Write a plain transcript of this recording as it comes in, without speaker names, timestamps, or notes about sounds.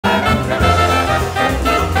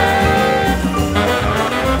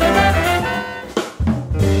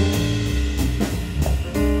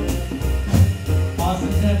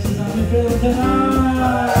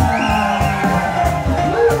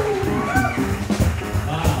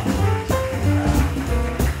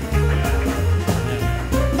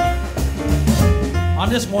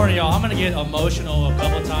just warning y'all, I'm gonna get emotional a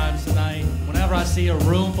couple times tonight. Whenever I see a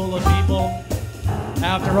room full of people,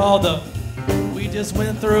 after all we just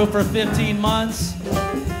went through for 15 months,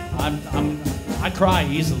 I cry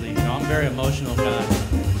easily, you know, I'm a very emotional guy.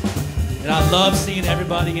 And I love seeing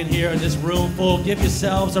everybody in here in this room full. Give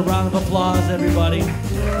yourselves a round of applause, everybody.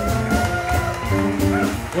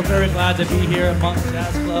 We're very glad to be here at Montreal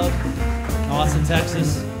Jazz Club in Austin,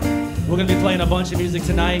 Texas. We're gonna be playing a bunch of music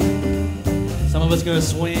tonight. Some of us gonna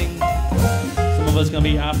swing, some of us gonna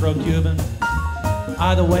be Afro-Cuban.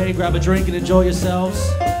 Either way, grab a drink and enjoy yourselves.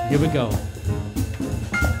 Here we go.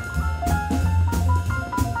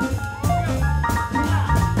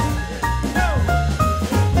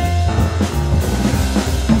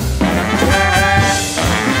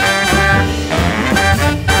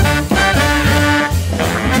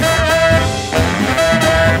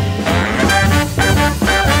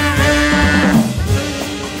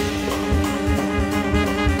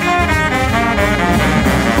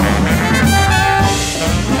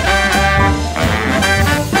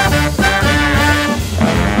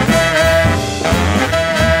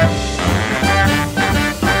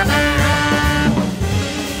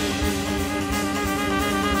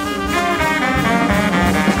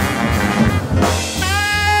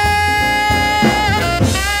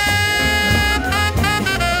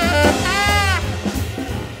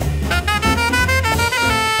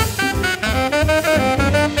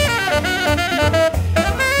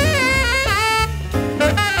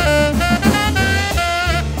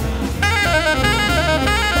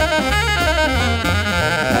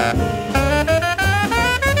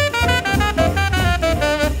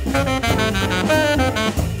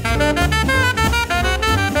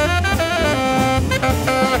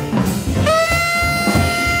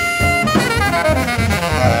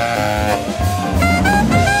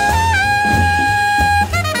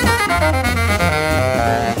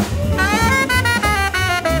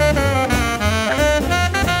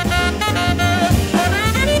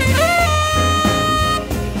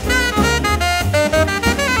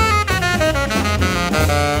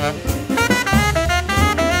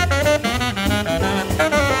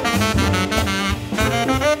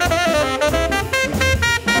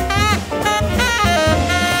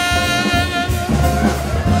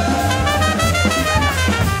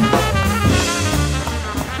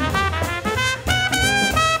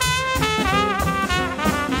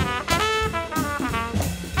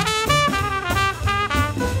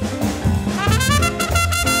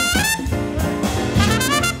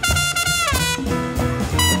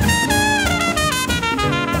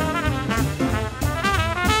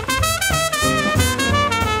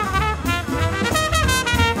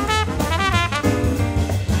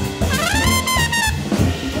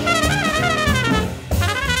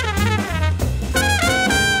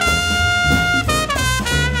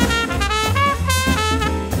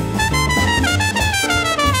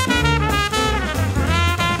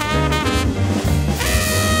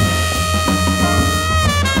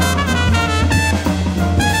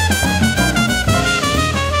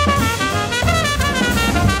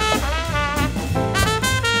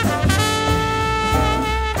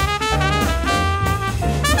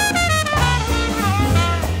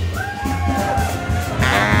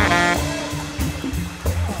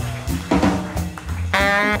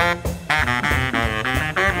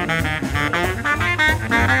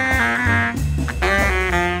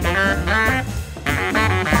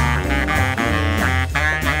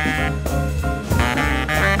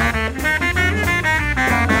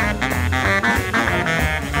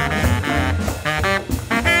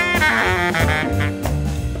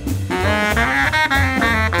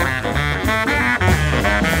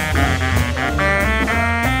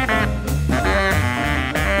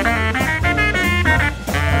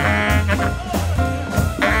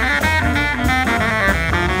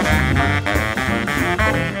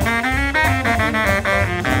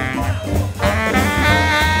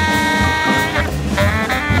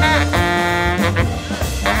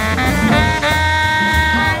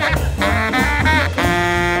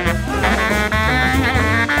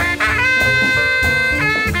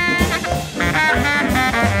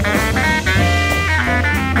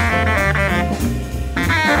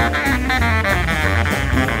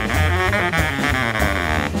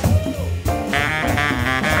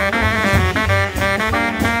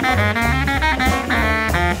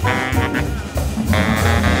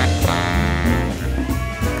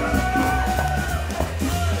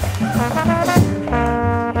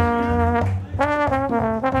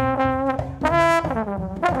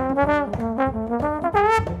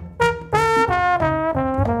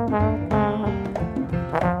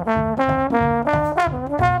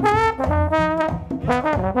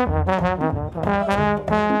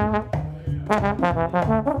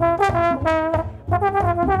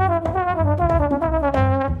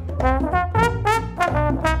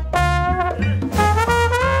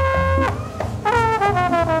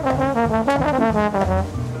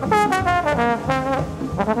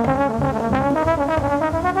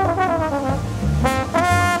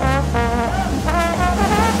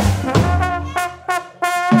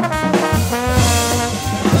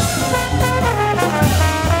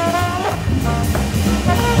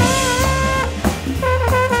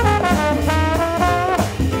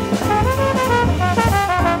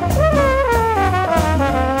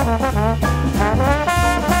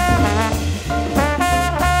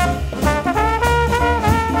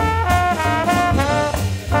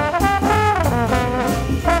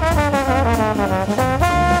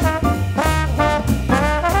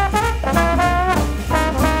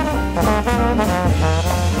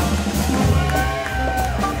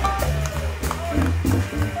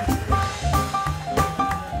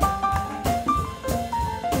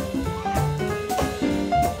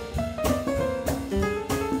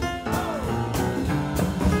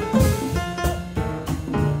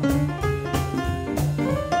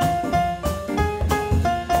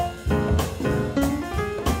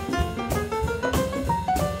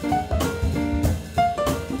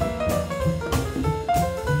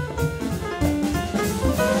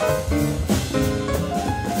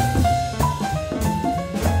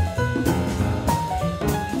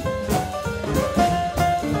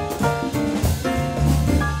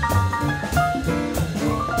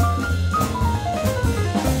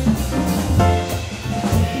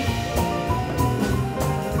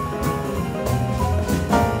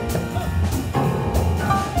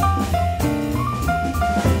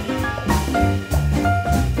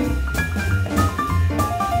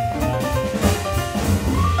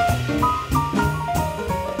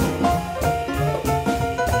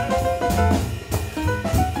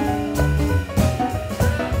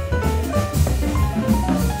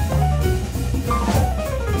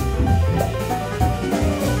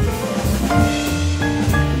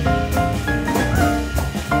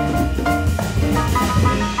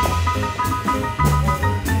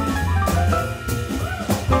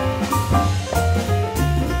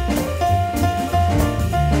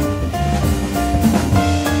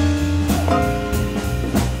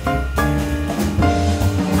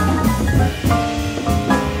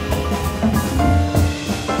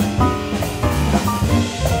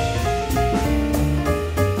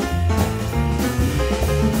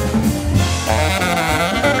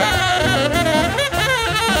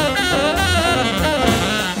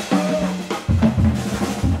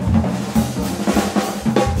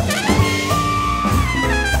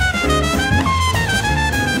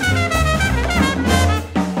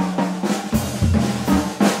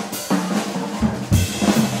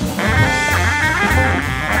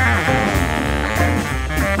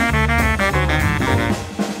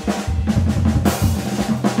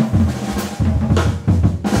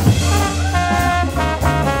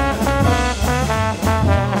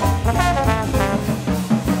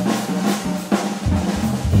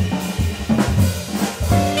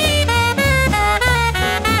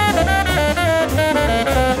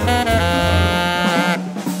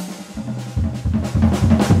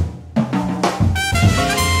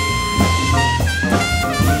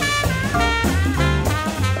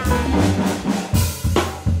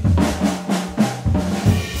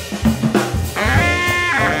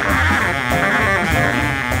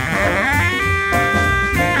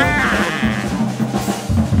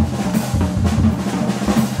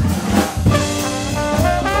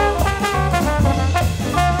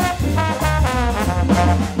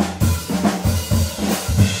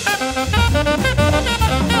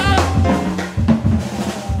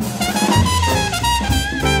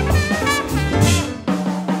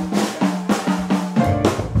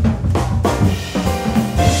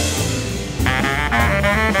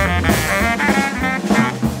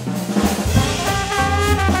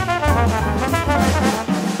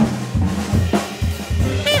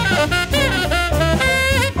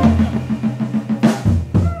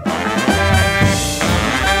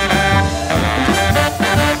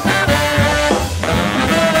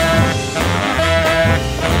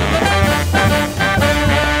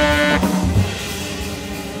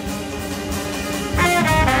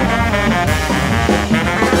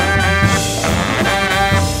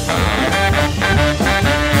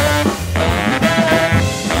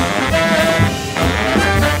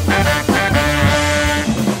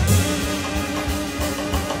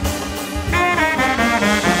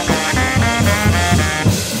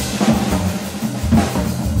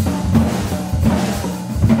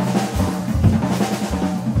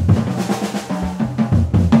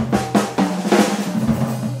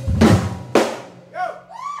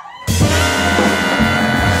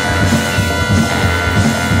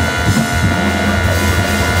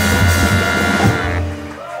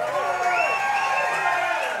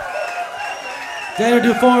 Dana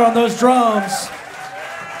Dufour on those drums.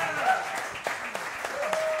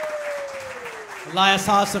 Elias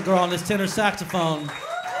Hasselgirl on his tenor saxophone.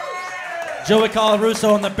 Joey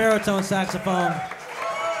Colarusso on the baritone saxophone.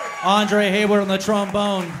 Andre Hayward on the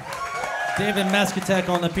trombone. David Mescatek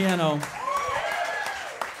on the piano.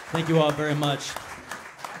 Thank you all very much.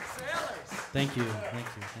 Thank you, thank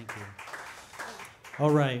you, thank you.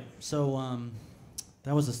 All right, so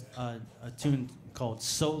that was a tune called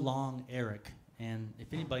So Long, Eric. And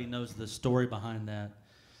if anybody knows the story behind that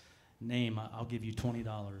name, I'll give you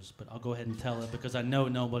 $20, but I'll go ahead and tell it because I know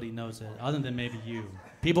nobody knows it, other than maybe you.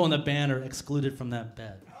 People in the band are excluded from that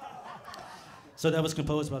bet. So that was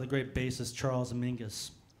composed by the great bassist Charles Mingus,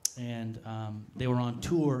 and they were on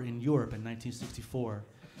tour in Europe in 1964.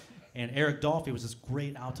 And Eric Dolphy was this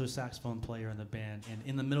great alto saxophone player in the band, and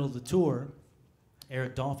in the middle of the tour,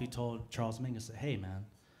 Eric Dolphy told Charles Mingus, hey man,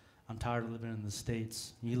 I'm tired of living in the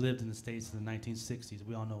States. He lived in the States in the 1960s.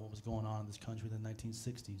 We all know what was going on in this country in the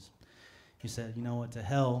 1960s. He said, you know what, to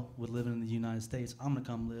hell with living in the United States, I'm gonna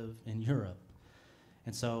come live in Europe.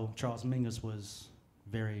 And so Charles Mingus was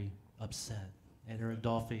very upset at Eric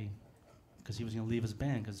Dolphy because he was gonna leave his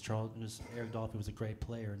band because Eric Dolphy was a great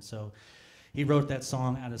player. And so he wrote that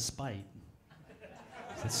song out of spite.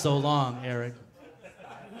 He said, so long, Eric.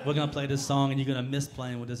 We're gonna play this song and you're gonna miss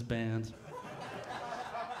playing with this band.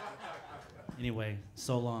 Anyway,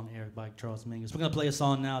 So Long, Eric by Charles Mingus. We're gonna play a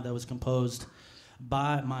song now that was composed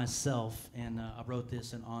by myself, and I wrote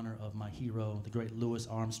this in honor of my hero, the great Louis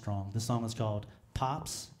Armstrong. This song is called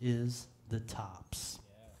Pops is the Tops.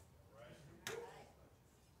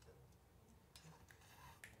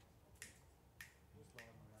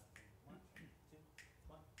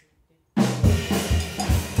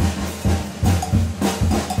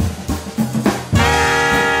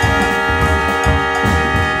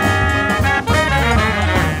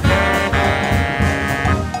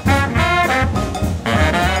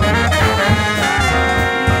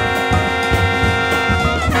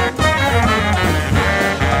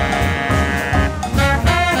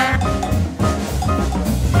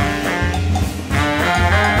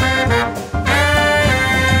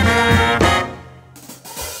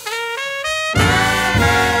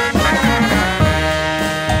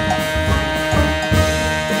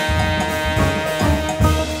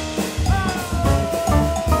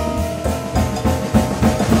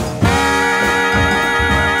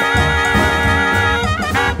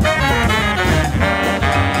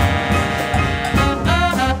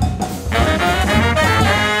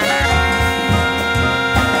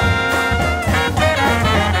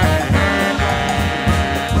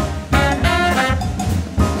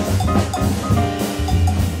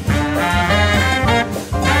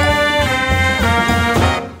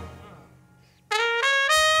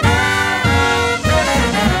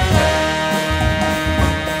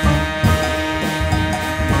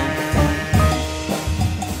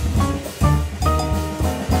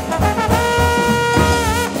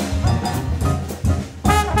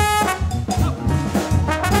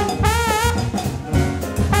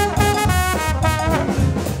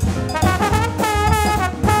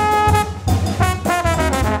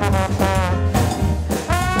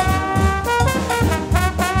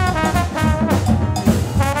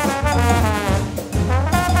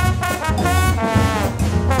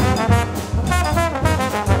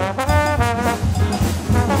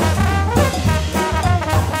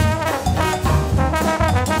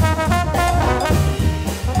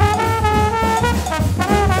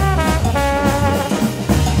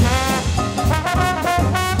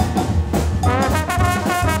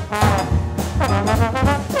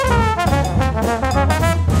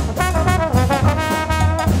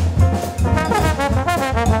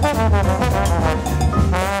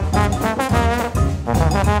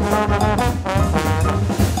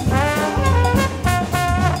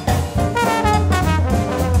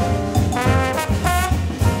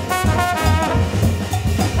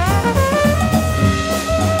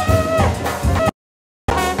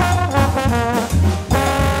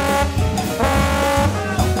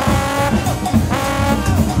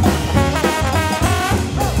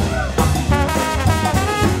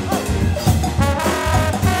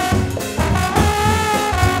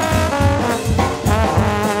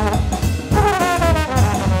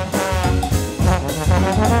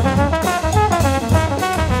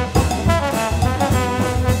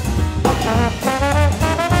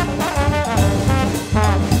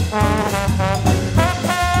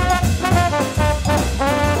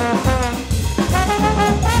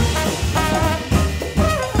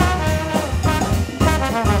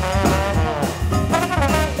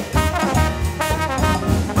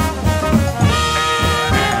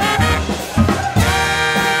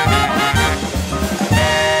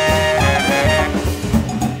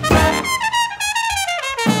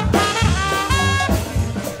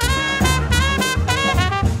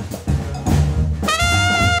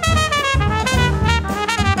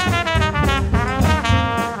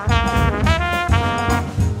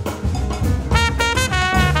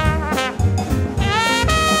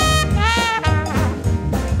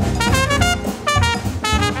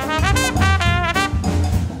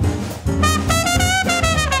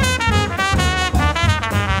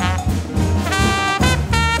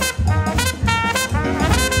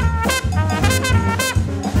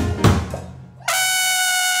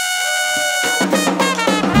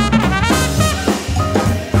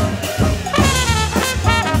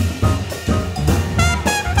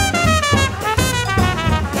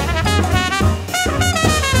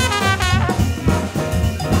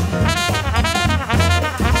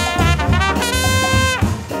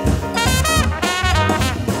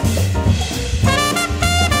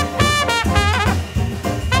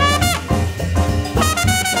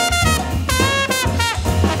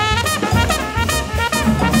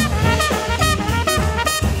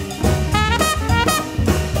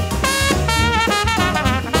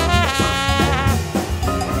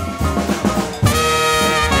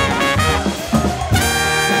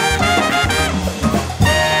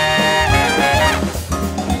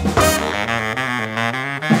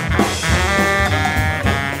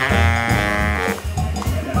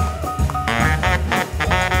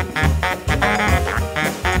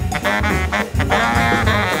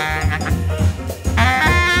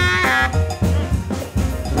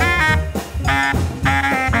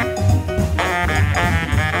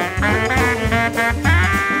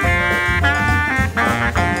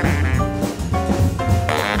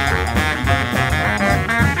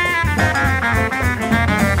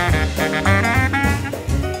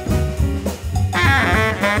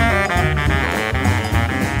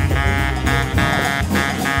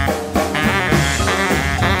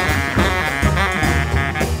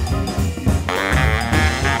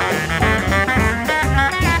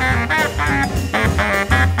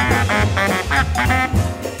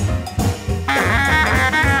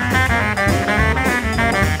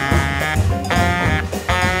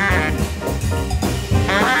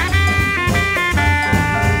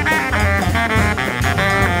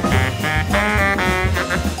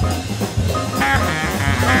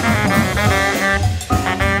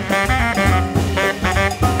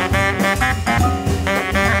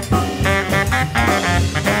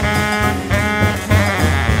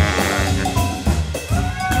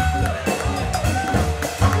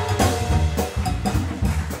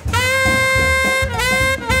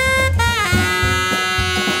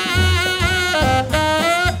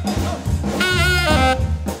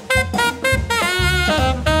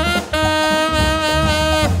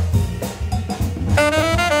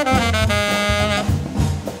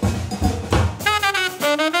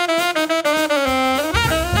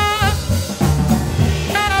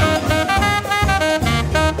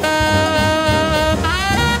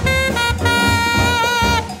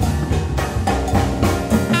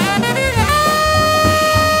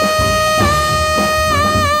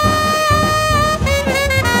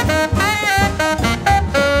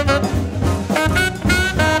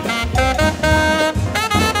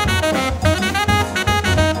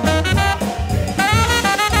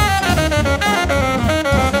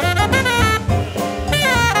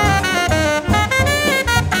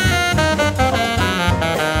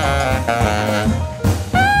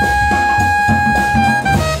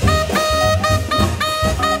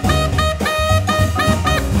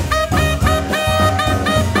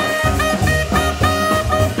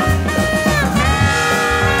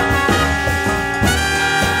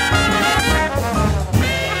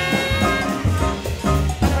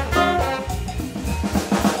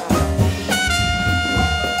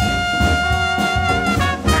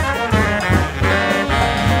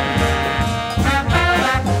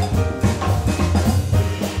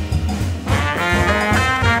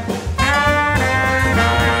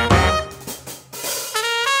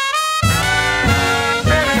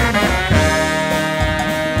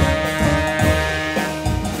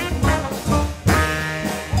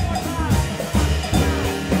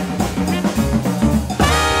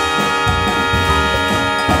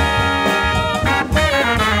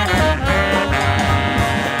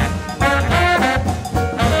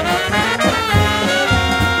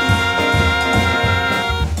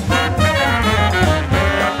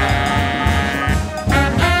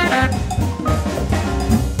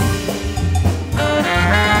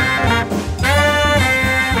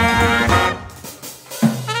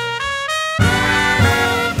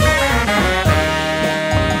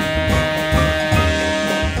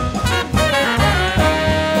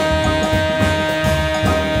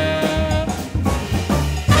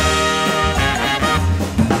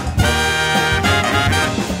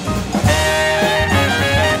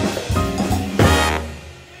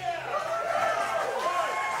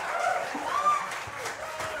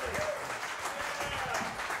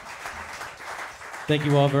 Thank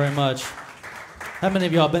you all very much. How many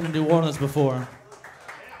of y'all been to New Orleans before?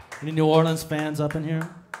 Any New Orleans fans up in here?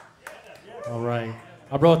 All right.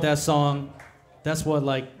 I wrote that song. That's what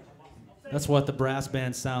the brass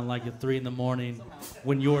bands sound like at 3 in the morning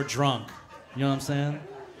when you're drunk. You know what I'm saying?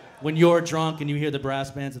 When you're drunk and you hear the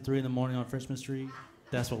brass bands at 3 in the morning on Frenchman Street,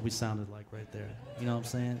 that's what we sounded like right there. You know what I'm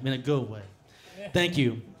saying? In a good way. Thank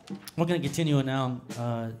you. We're going to continue now,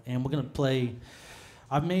 and we're going to play.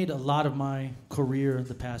 I've made a lot of my career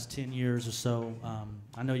the past 10 years or so.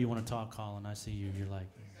 I know you want to talk, Colin. I see you. You're like,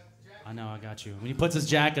 I know, I got you. When he puts his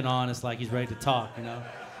jacket on, it's like he's ready to talk, you know?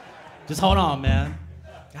 Just hold on, man.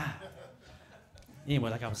 God.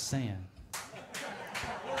 Anyway, like I was saying.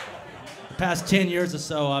 The past 10 years or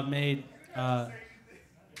so, I've made... I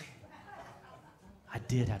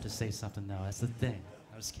did have to say something, though. That's the thing.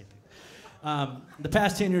 I was kidding. The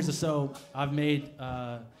past 10 years or so, I've made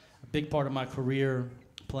a big part of my career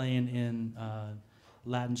playing in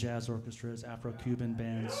Latin jazz orchestras, Afro-Cuban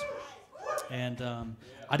bands. And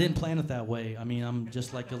I didn't plan it that way. I mean, I'm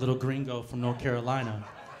just like a little gringo from North Carolina.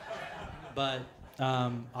 But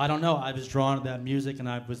I don't know. I was drawn to that music, and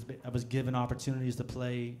I was given opportunities to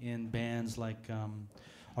play in bands like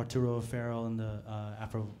Arturo Farrell and the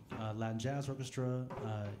Afro-Latin Jazz Orchestra,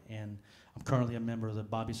 and I'm currently a member of the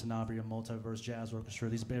Bobby Sanabria Multiverse Jazz Orchestra.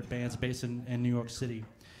 These bands based in New York City.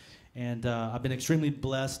 And I've been extremely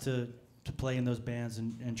blessed to play in those bands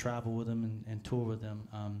and travel with them and tour with them.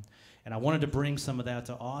 And I wanted to bring some of that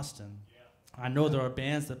to Austin. I know there are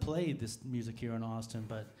bands that play this music here in Austin,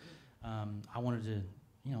 but I wanted to,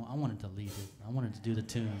 I wanted to lead it. I wanted to do the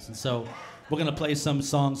tunes. And so we're going to play some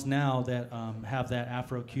songs now that have that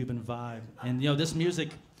Afro-Cuban vibe. And, this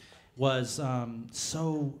music was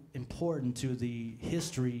so important to the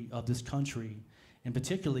history of this country, and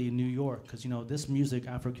particularly in New York, because, this music,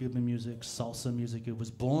 Afro-Cuban music, salsa music, it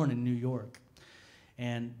was born in New York.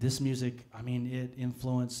 And this music, I mean, it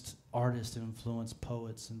influenced artists, it influenced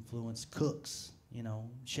poets, influenced cooks,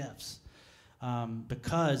 chefs.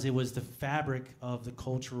 Because it was the fabric of the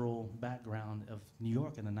cultural background of New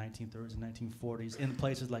York in the 1930s and 1940s, in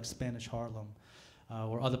places like Spanish Harlem,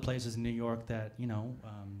 or other places in New York that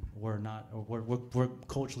were not, or were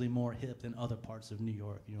culturally more hip than other parts of New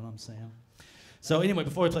York. You know what I'm saying? So anyway,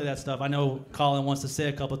 before we play that stuff, I know Colin wants to say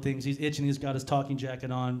a couple things. He's itching. He's got his talking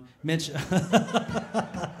jacket on. Mitch,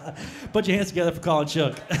 put your hands together for Colin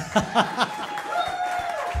Shook.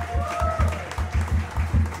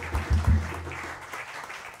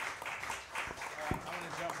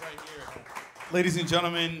 Ladies and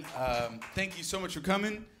gentlemen, thank you so much for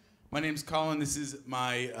coming. My name's Colin. This is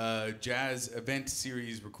my jazz event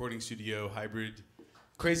series recording studio hybrid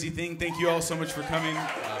crazy thing. Thank you all so much for coming.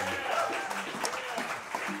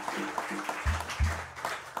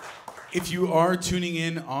 If you are tuning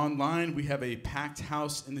in online, we have a packed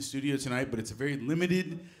house in the studio tonight, but it's a very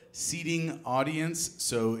limited seating audience.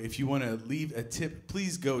 So if you want to leave a tip,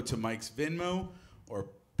 please go to Mike's Venmo or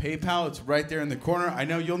PayPal. It's right there in the corner. I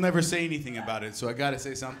know you'll never say anything about it, so I gotta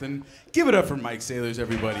say something. Give it up for Mike Sailors,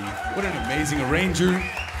 everybody. What an amazing arranger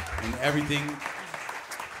and everything.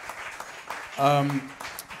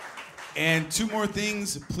 And two more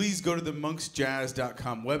things. Please go to the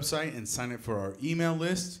monksjazz.com website and sign up for our email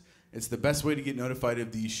list. It's the best way to get notified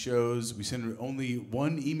of these shows. We send only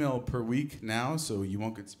one email per week now, so you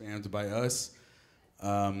won't get spammed by us.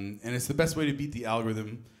 And it's the best way to beat the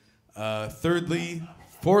algorithm. Thirdly,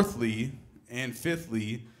 fourthly, and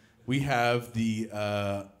fifthly, we have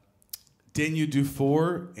the Daniel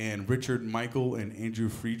Dufour and Richard Michael and Andrew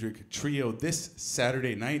Friedrich trio this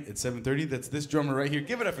Saturday night at 7:30. That's this drummer right here.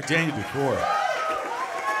 Give it up for Daniel Dufour.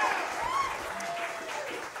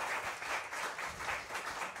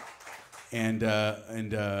 And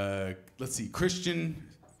let's see,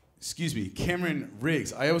 Cameron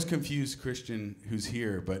Riggs. I always confuse Christian, who's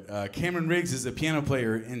here, but Cameron Riggs is a piano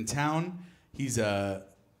player in town. He's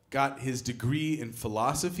got his degree in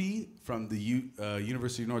philosophy from the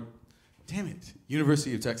University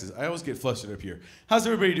of Texas. I always get flustered up here. How's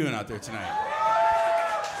everybody doing out there tonight?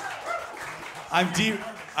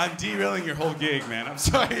 I'm derailing your whole gig, man. I'm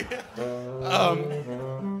sorry.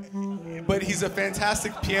 But he's a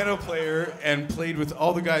fantastic piano player and played with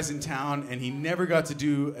all the guys in town, and he never got to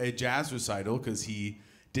do a jazz recital because he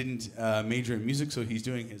didn't major in music, so he's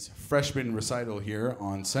doing his freshman recital here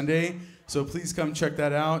on Sunday. So please come check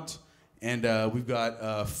that out. And we've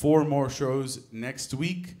got 4 more shows next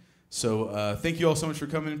week. So thank you all so much for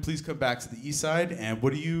coming. Please come back to the East Side. And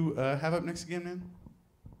what do you have up next again, man?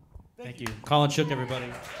 Thank you. Colin Shook, everybody.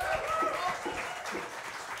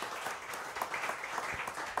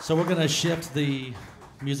 So we're going to shift the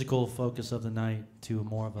musical focus of the night to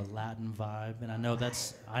more of a Latin vibe, and I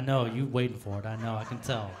know you waiting for it. I can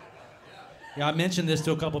tell. Yeah, I mentioned this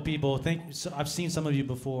to a couple people. I've seen some of you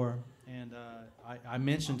before, and I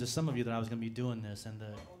mentioned to some of you that I was going to be doing this, and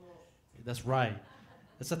that's right.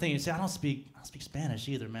 That's the thing. You see, I don't speak Spanish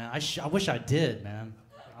either, man. I wish I did, man.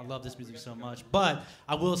 I love this music so much. But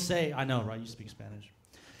I will say, I know, right? You speak Spanish.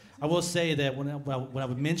 I will say that when I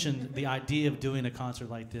mentioned the idea of doing a concert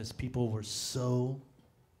like this, people were so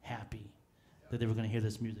happy that they were going to hear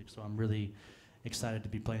this music. So I'm really excited to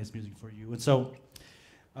be playing this music for you. And so,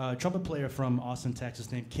 a trumpet player from Austin,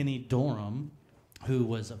 Texas, named Kenny Dorham, who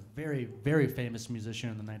was a very, very famous musician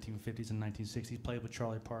in the 1950s and 1960s, played with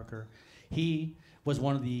Charlie Parker. He was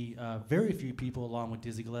one of the very few people, along with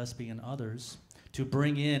Dizzy Gillespie and others, to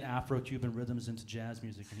bring in Afro-Cuban rhythms into jazz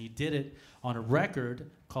music. And he did it on a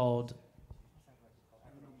record called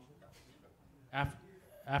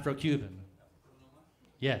Afro-Cuban.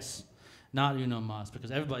 Yes, not Uno Mas,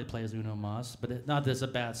 because everybody plays Uno Mas, but not that it's a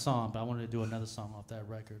bad song, but I wanted to do another song off that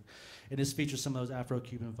record. And this features some of those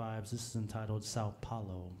Afro-Cuban vibes. This is entitled Sao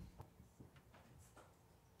Paulo.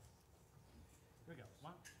 Here we go.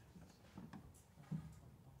 One.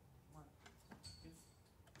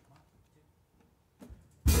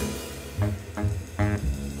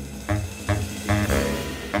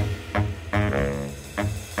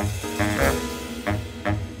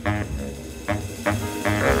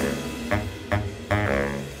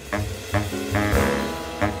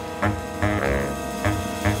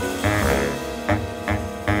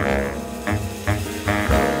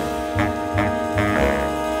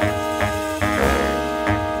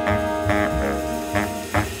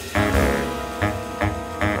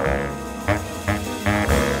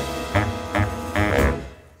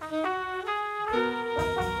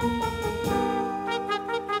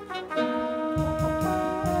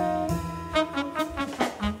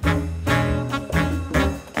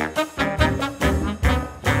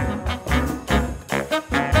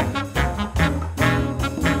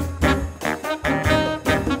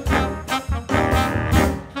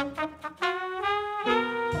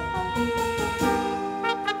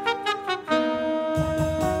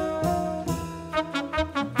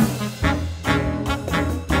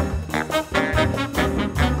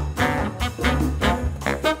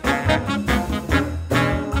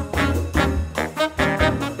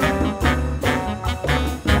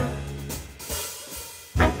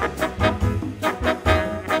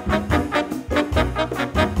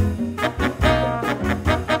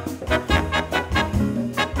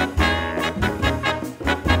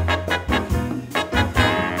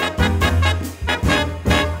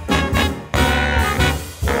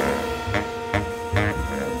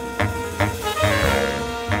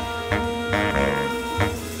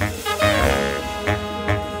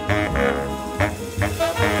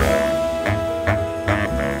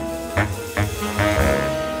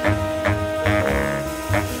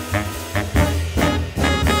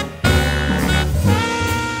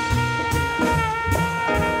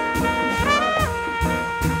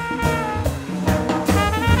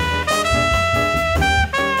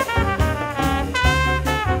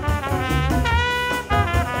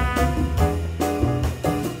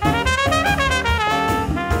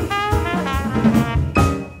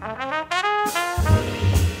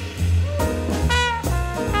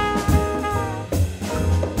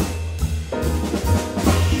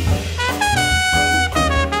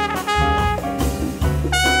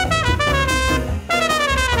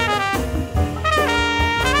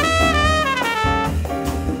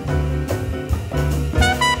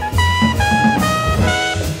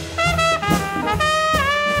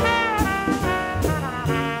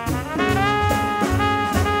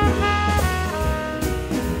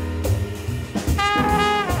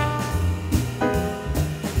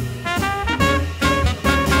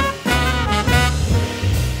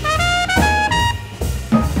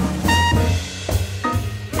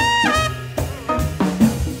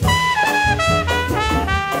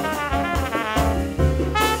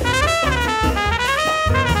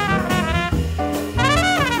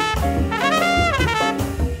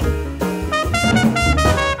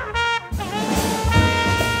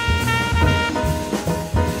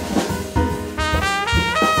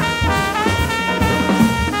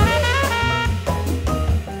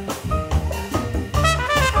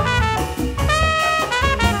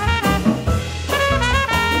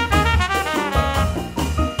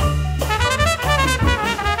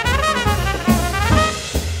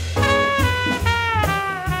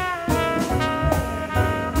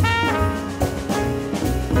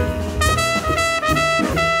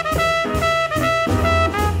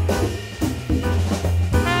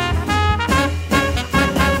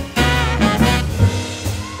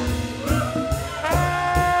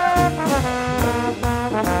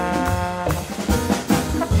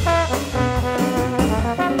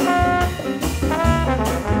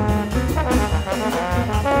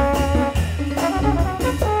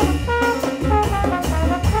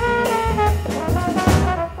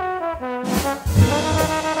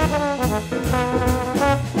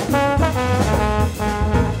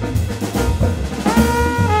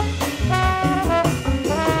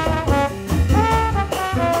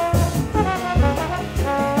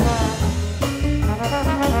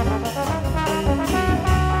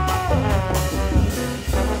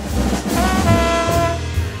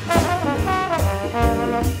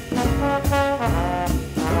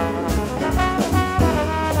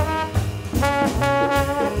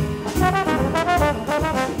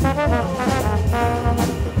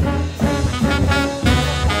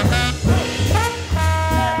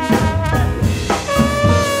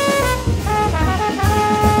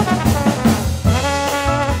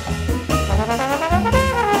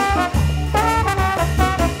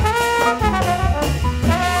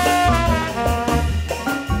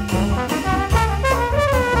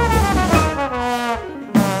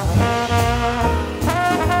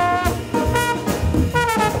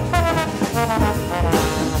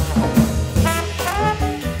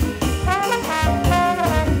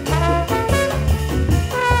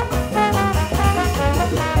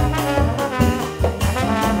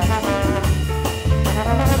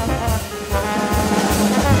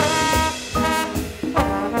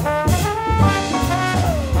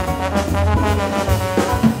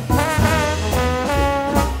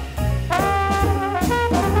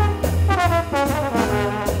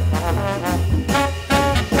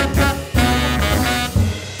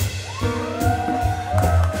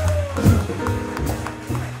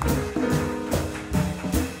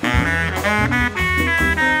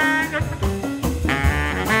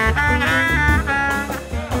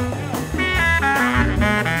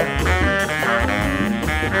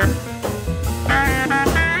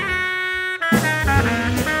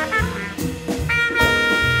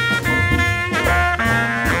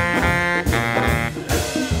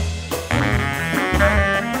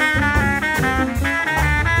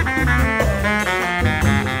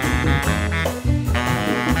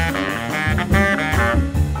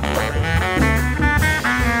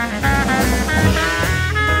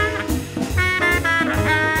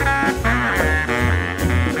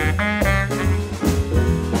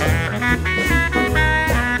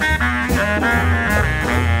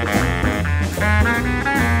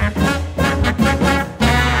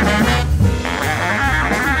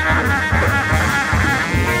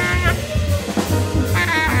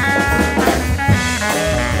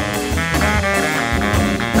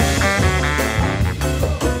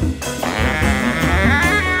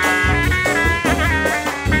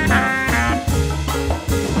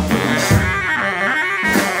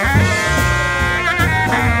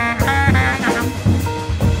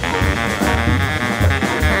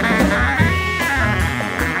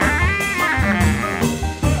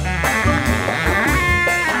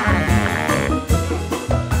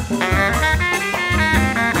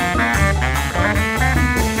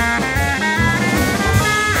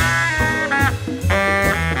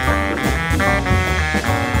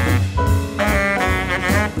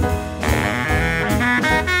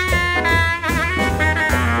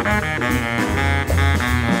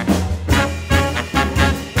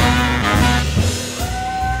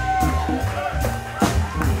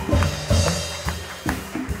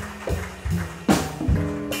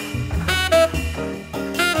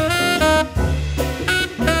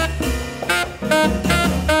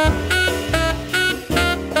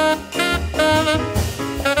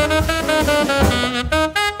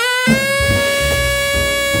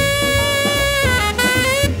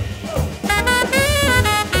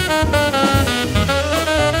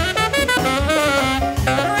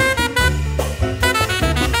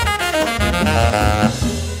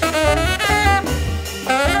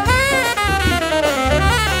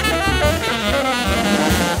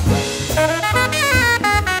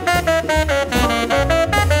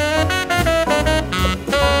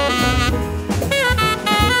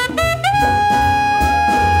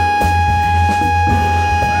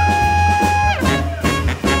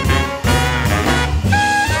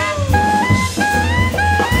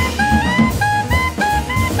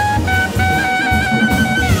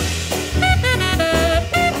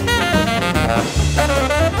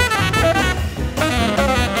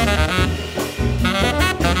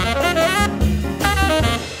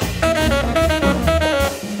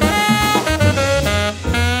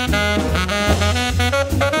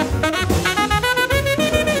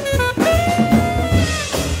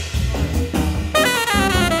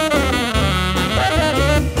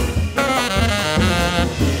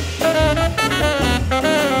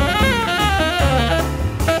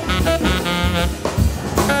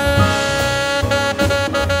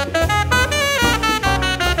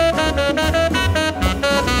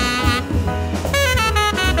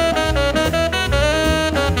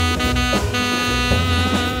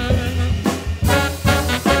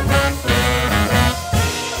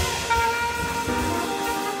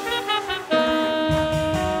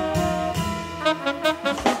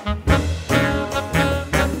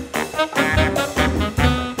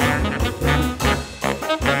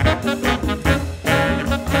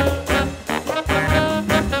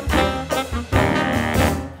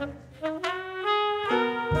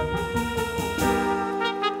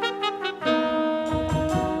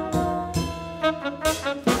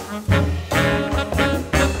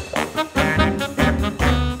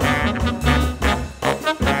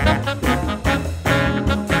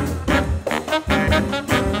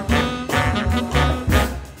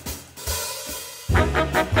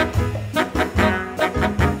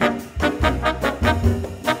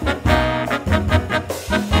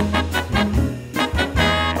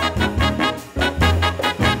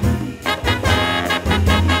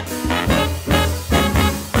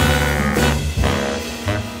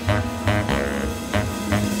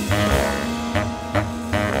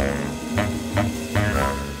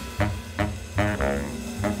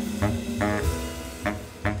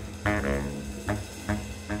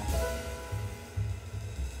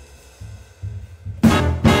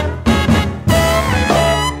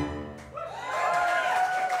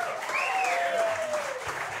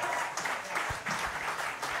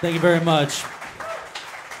 Thank you very much.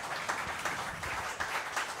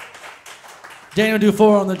 Daniel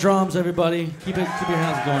Dufour on the drums, everybody. Keep your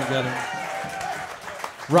hands going together.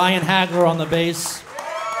 Ryan Hagler on the bass.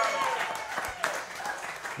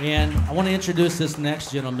 And I want to introduce this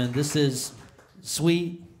next gentleman. This is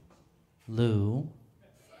Sweet Lou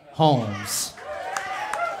Holmes.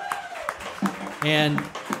 And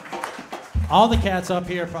all the cats up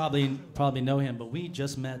here probably know him, but we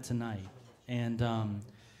just met tonight. And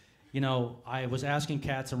you know, I was asking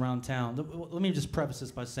cats around town. Let me just preface this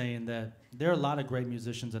by saying that there are a lot of great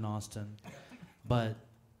musicians in Austin, but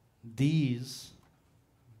these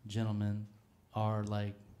gentlemen are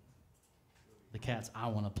like the cats I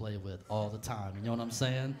want to play with all the time. You know what I'm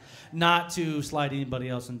saying? Not to slight anybody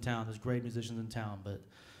else in town. There's great musicians in town, but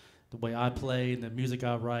the way I play and the music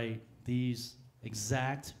I write, these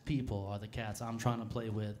exact people are the cats I'm trying to play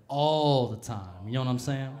with all the time. You know what I'm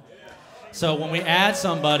saying? So when we add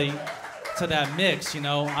somebody to that mix, you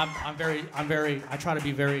know, I try to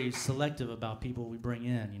be very selective about people we bring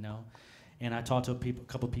in, you know. And I talked to a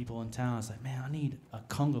couple people in town. I was like, man, I need a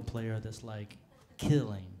conga player that's like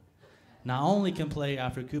killing. Not only can play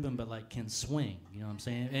Afro-Cuban, but like can swing, you know what I'm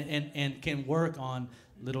saying? And can work on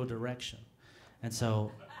little direction. And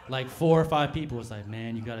so like 4 or 5 people was like,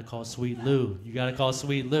 man, you gotta call Sweet Lou. You gotta call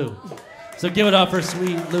Sweet Lou. So give it up for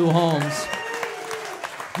Sweet Lou Holmes.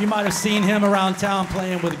 You might have seen him around town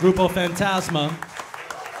playing with Grupo Fantasma.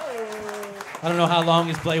 I don't know how long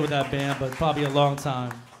he's played with that band, but probably a long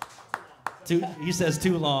time. He says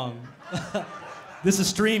too long. This is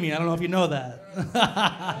streaming. I don't know if you know that.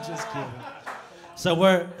 Just kidding. So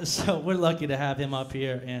we're lucky to have him up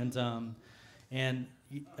here, and I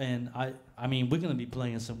mean we're gonna be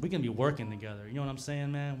we're gonna be working together. You know what I'm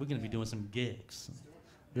saying, man? We're gonna be doing some gigs.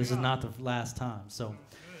 This is not the last time. So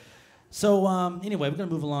anyway, we're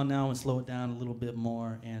gonna move along now and slow it down a little bit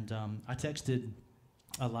more. And I texted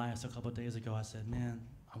Elias a couple of days ago. I said, man,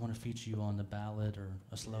 I want to feature you on the ballad or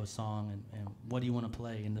a slow song, and what do you want to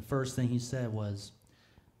play? And the first thing he said was,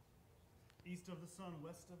 East of the sun,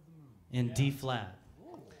 west of the moon. In D flat.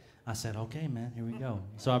 I said, okay, man, here we go.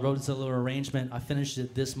 So I wrote this little arrangement. I finished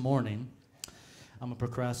it this morning. I'm a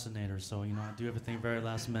procrastinator, so you know I do everything very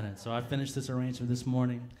last minute. So I finished this arrangement this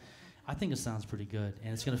morning. I think it sounds pretty good,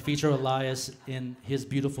 and it's going to feature Elias in his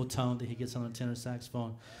beautiful tone that he gets on the tenor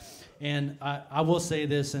saxophone. And I will say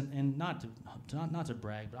this, and not to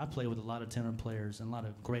brag, but I play with a lot of tenor players and a lot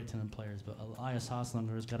of great tenor players, but Elias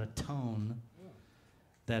Hoslinger has got a tone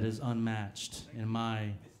that is unmatched, in my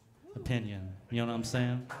opinion. You know what I'm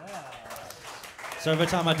saying? So every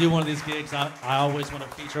time I do one of these gigs, I always want to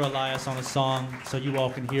feature Elias on a song so you all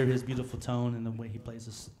can hear his beautiful tone and the way he plays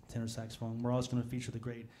his tenor saxophone. We're also going to feature the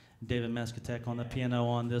great David Mescatek on the piano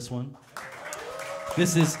on this one.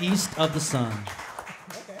 This is East of the Sun.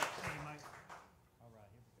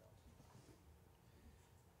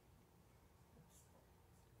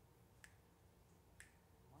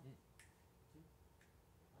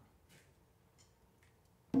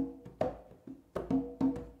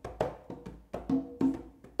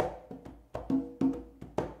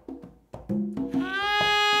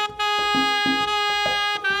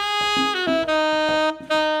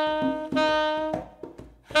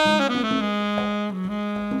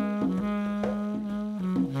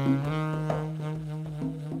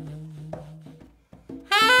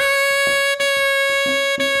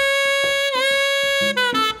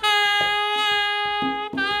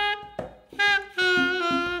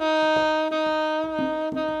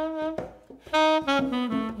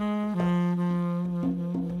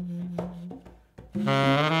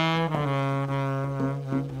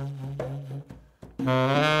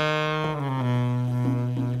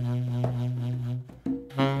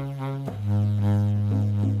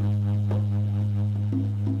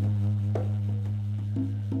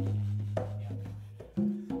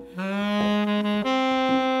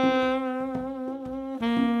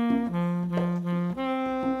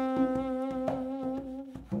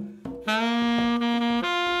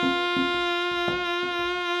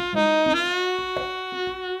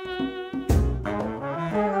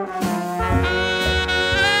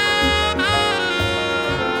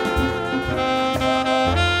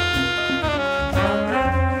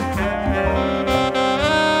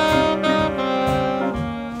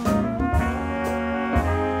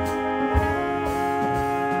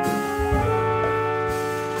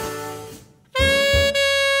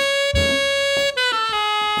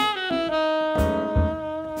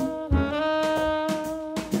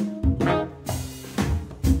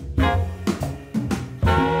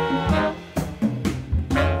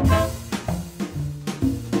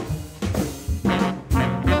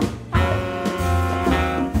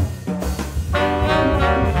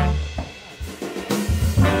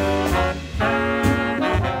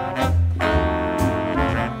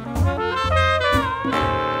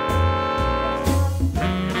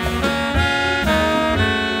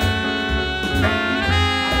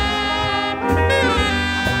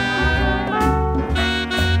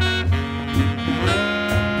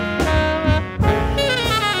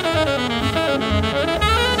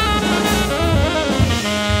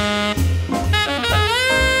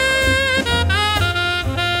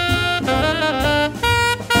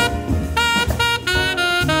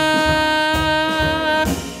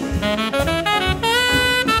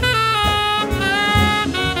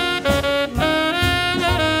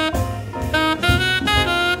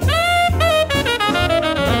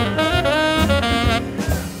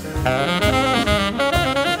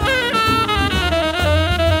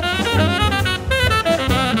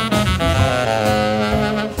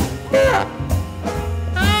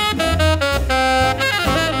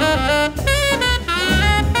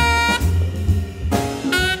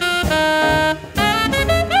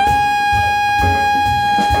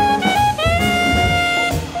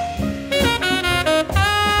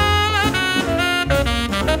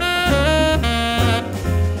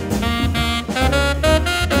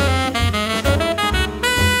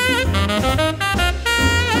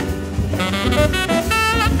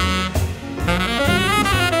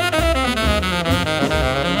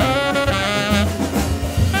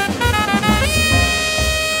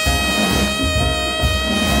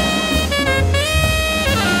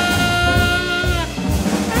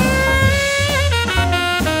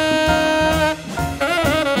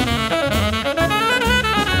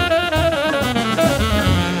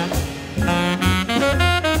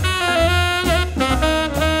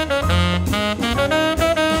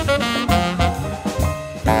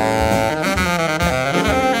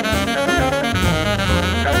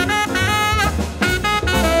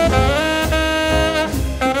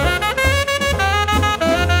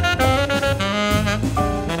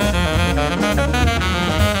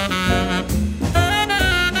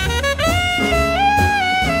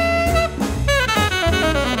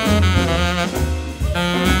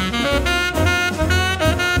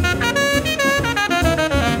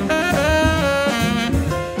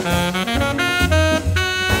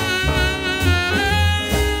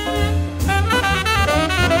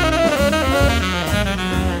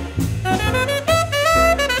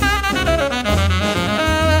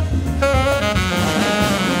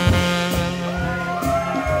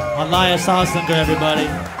 Elias Oslinger, everybody.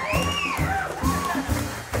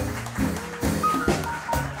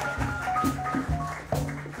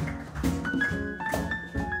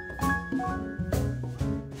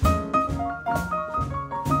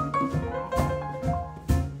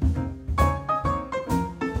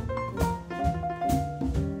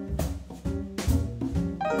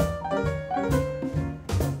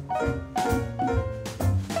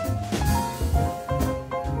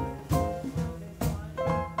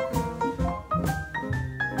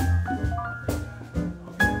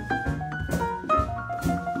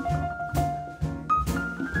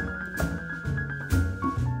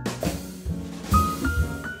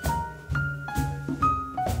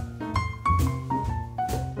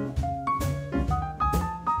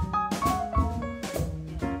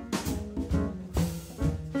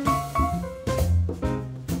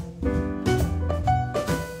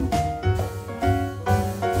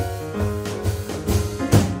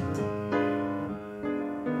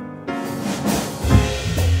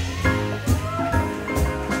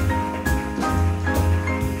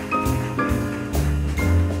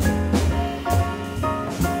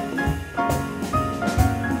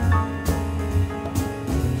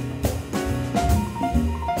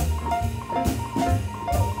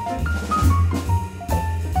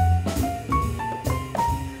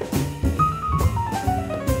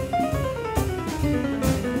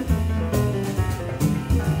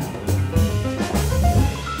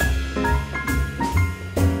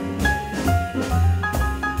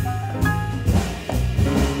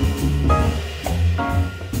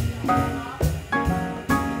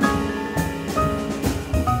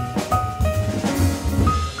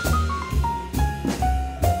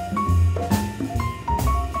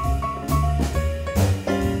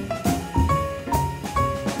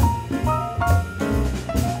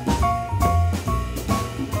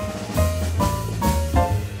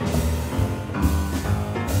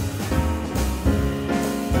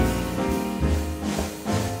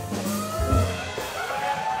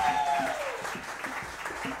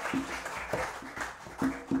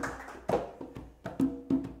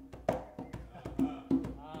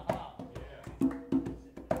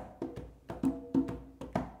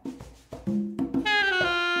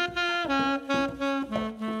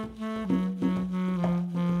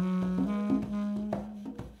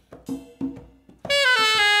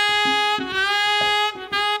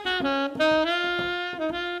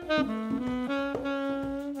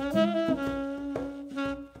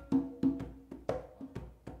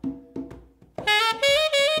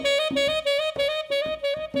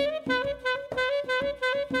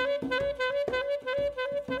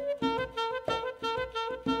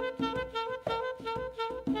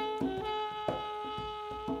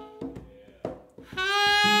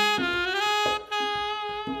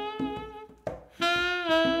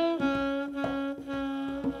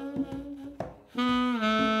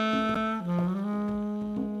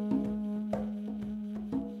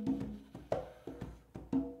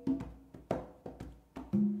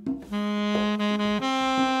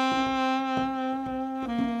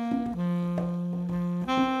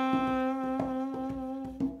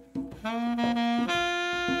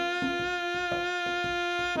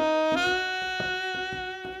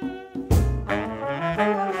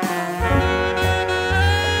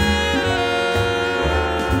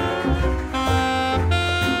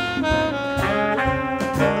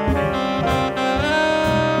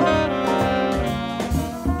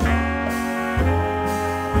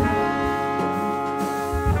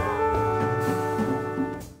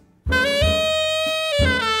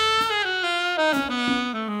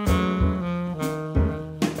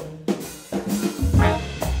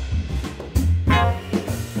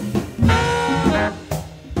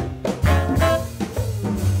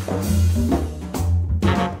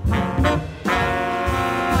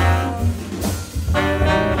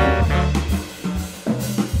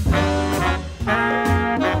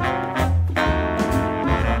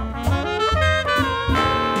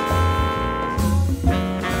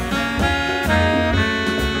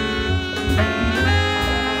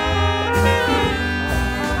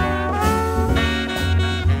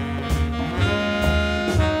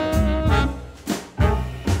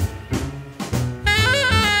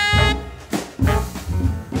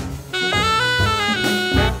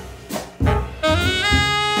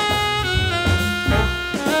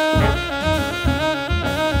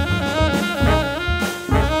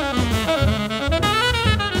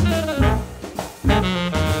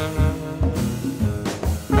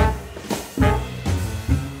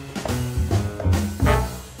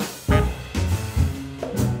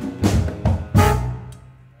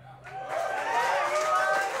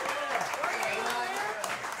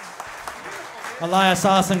 Elias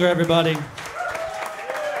Ossinger, everybody.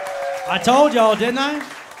 I told y'all, didn't I?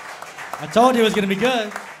 I told you it was going to be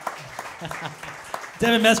good.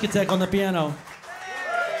 David Mesquitech on the piano.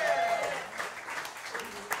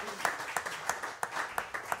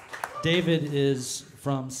 David is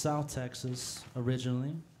from South Texas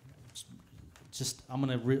originally. Just I'm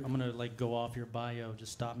gonna like go off your bio.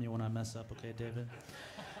 Just stop me when I mess up, okay, David?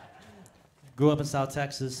 Grew up in South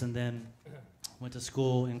Texas and then went to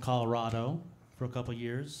school in Colorado for a couple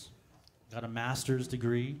years. Got a master's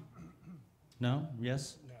degree. No?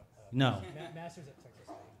 Yes? No. Master's at Texas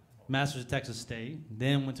State. Master's at Texas State.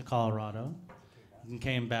 Then went to Colorado and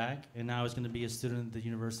came back. And now I was going to be a student at the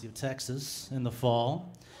University of Texas in the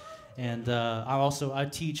fall. And I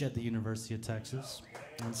teach at the University of Texas.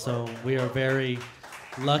 And so we are very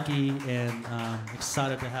lucky and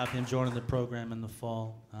excited to have him joining the program in the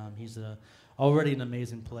fall. He's already an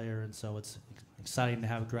amazing player, and so it's exciting to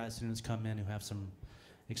have grad students come in who have some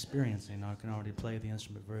experience and can already play the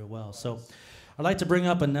instrument very well. So I'd like to bring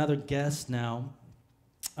up another guest now.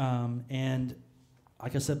 And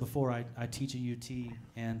like I said before, I teach at UT,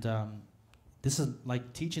 and this is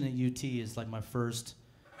like teaching at UT is like my first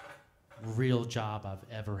real job I've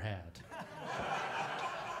ever had.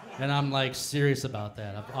 And I'm like serious about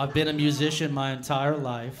that. I've been a musician my entire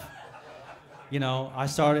life. You know,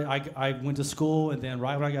 I went to school, and then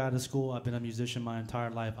right when I got out of school, I've been a musician my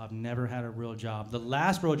entire life. I've never had a real job. The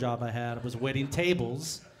last real job I had was waiting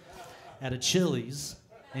tables at a Chili's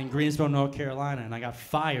in Greensboro, North Carolina, and I got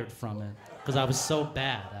fired from it because I was so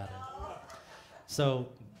bad at it. So,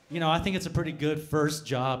 you know, I think it's a pretty good first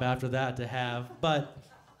job after that to have, but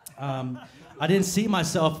I didn't see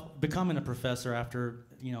myself becoming a professor after,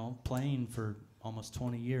 you know, playing for almost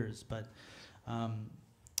 20 years, but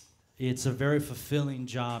it's a very fulfilling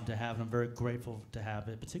job to have, and I'm very grateful to have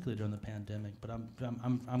it, particularly during the pandemic. But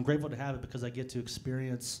I'm grateful to have it because I get to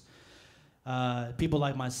experience people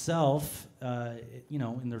like myself, you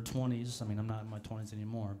know, in their 20s. I mean, I'm not in my 20s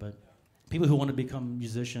anymore, but people who want to become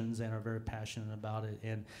musicians and are very passionate about it.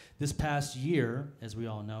 And this past year, as we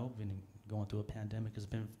all know, going through a pandemic has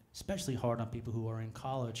been especially hard on people who are in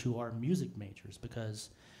college who are music majors, because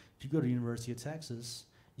if you go to the University of Texas,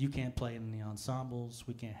 you can't play in any ensembles,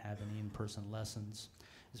 we can't have any in-person lessons.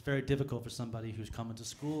 It's very difficult for somebody who's coming to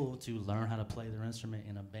school to learn how to play their instrument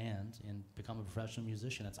in a band and become a professional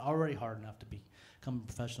musician. It's already hard enough to become a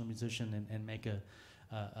professional musician and make a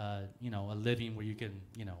living where you can,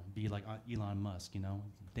 you know, be like Elon Musk, you know,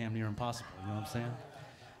 damn near impossible, you know what I'm saying?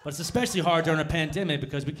 But it's especially hard during a pandemic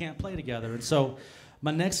because we can't play together. And so my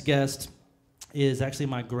next guest is actually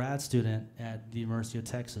my grad student at the University of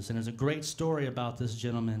Texas. And there's a great story about this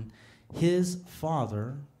gentleman. His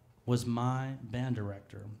father was my band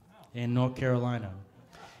director in North Carolina.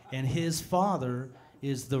 And his father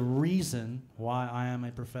is the reason why I am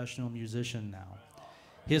a professional musician now.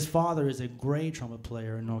 His father is a great trumpet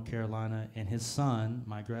player in North Carolina, and his son,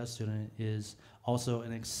 my grad student, is also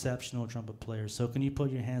an exceptional trumpet player. So can you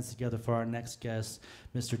put your hands together for our next guest,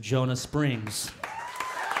 Mr. Jonah Springs.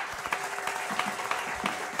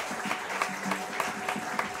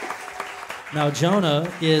 Now,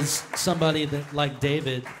 Jonah is somebody that, like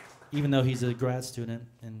David, even though he's a grad student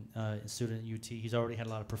and a student at UT, he's already had a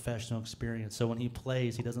lot of professional experience. So when he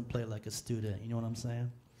plays, he doesn't play like a student. You know what I'm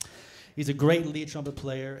saying? He's a great lead trumpet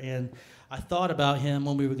player, and I thought about him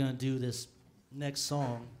when we were going to do this next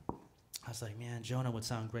song. I was like, man, Jonah would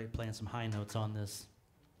sound great playing some high notes on this.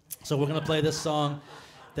 So we're going to play this song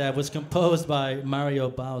that was composed by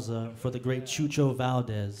Mario Bauza for the great Chucho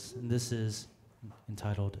Valdez, and this is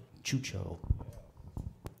entitled Chucho.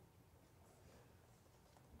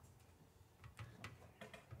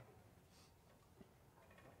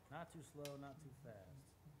 Not too slow, not too fast.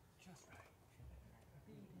 Just right.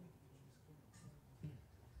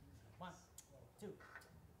 1, 2,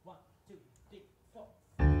 1, 2, 3, 4.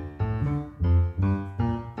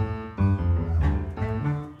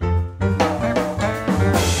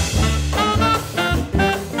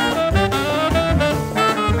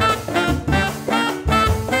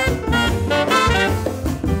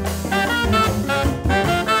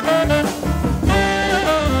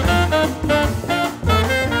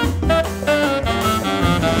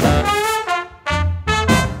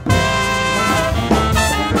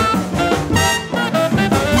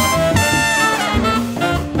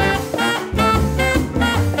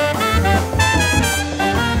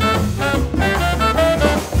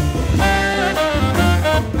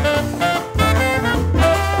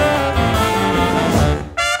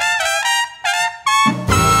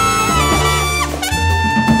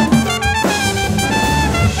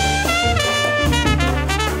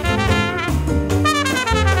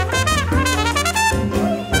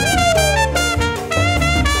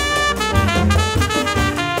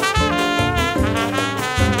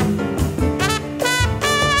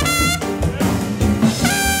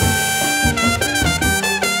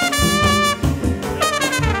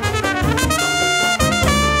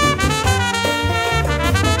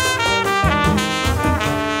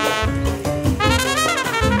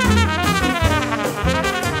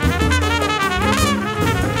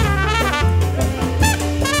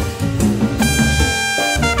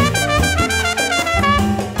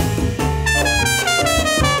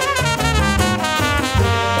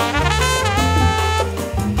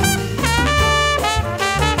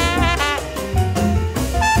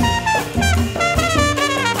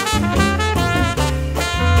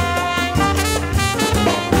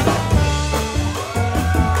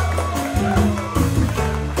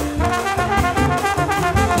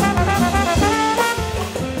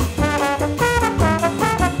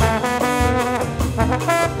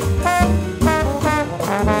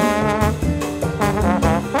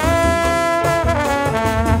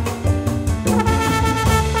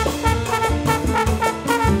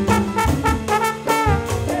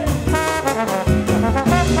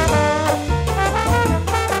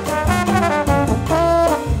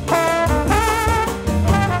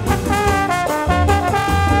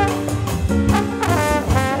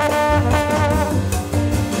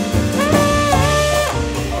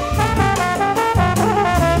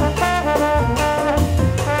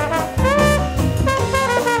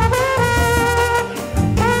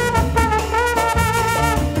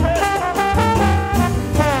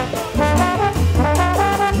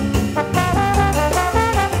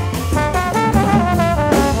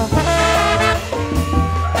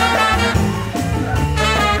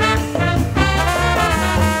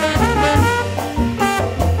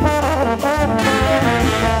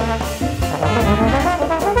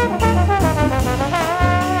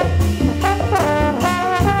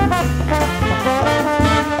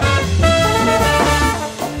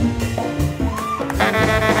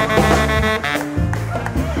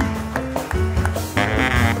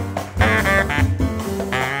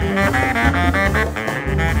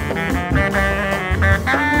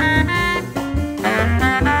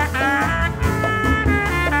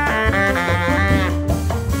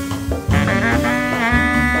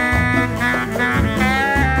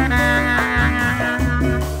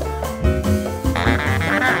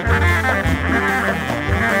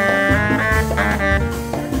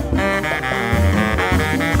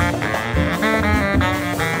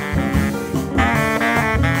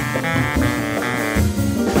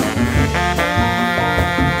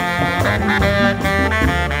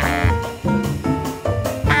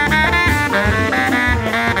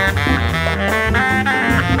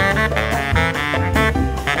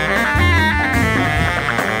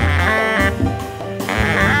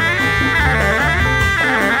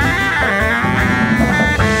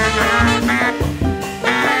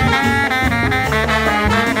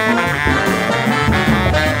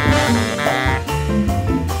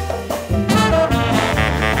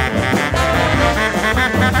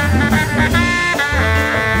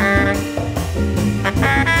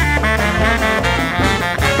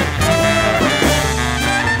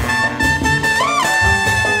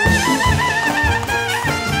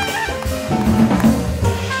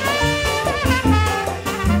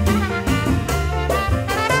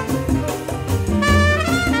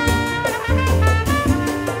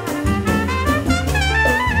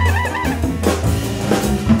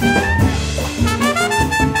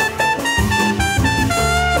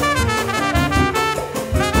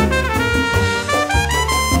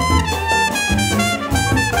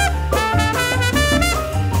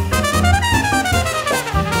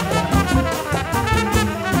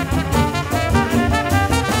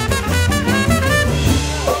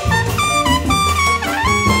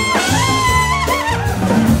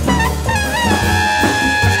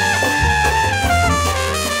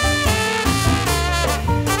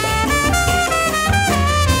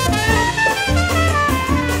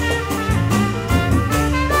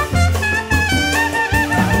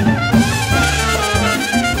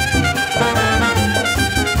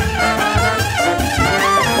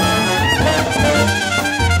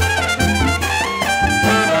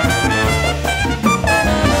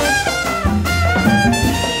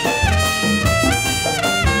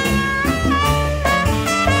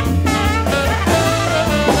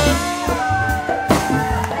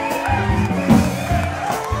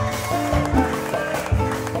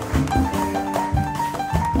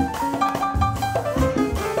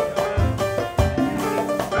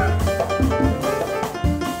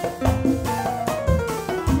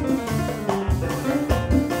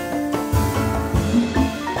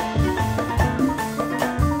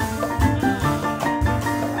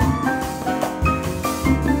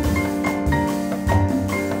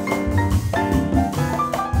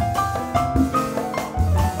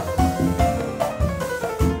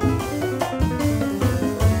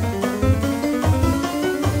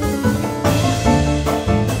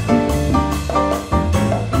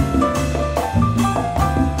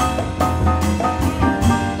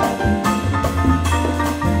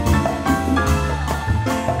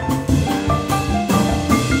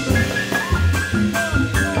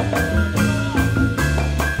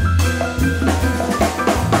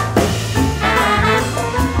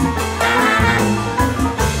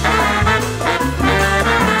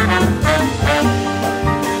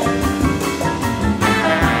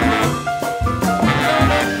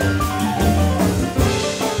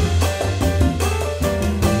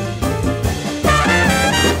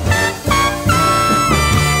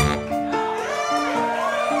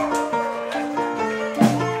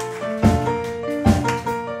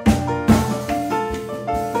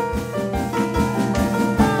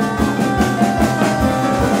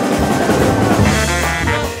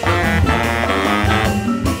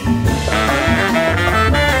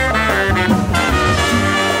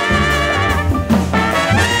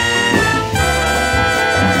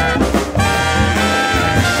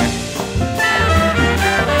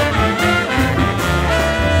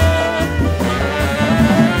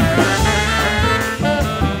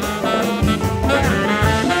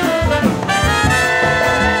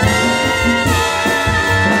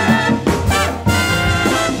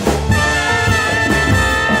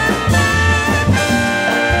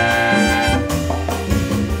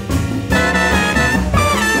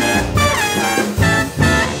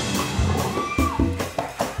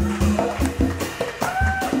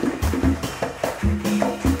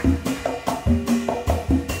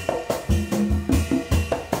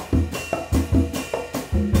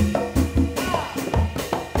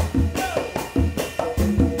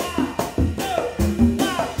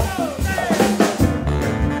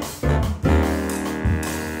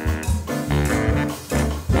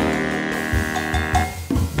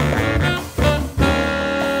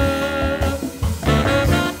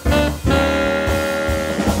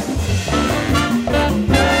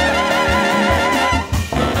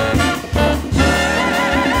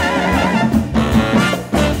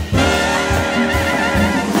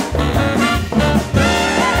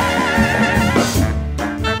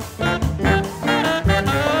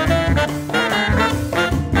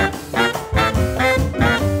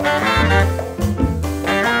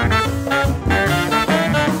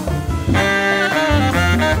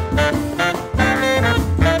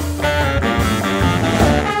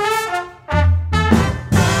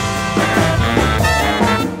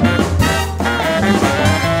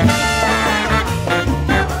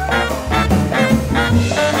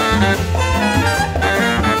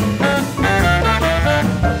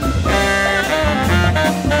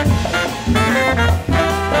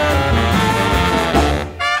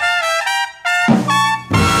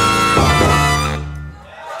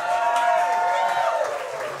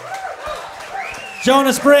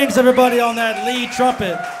 Jonah Springs, everybody, on that lead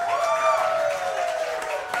trumpet.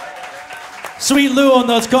 Sweet Lou on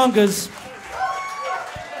those congas.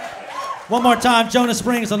 One more time, Jonah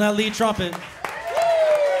Springs on that lead trumpet. All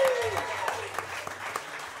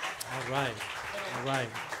right, all right.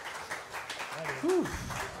 Whew,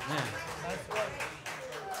 man.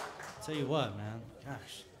 Tell you what, man.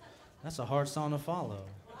 Gosh, that's a hard song to follow.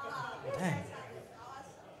 Dang.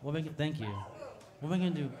 What we can, thank you. What are we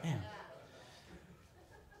gonna do, man?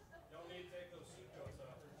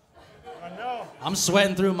 I'm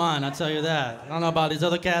sweating through mine, I tell you that. I don't know about these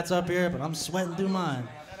other cats up here, but I'm sweating through mine.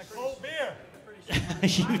 And a cold beer.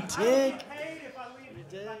 You dig? You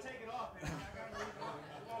dig?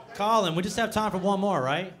 Colin, we just have time for one more,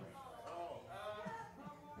 right?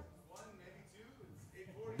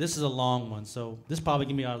 This is a long one, so this is probably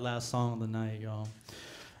gonna be our last song of the night, y'all.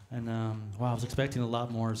 And wow, I was expecting a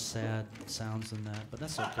lot more sad sounds than that, but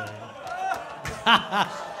that's okay.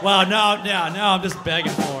 Well, no, I'm just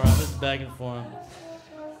begging for him.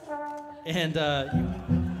 And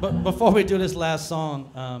but before we do this last song,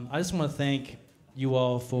 I just want to thank you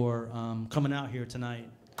all for coming out here tonight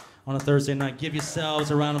on a Thursday night. Give yourselves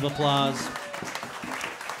a round of applause.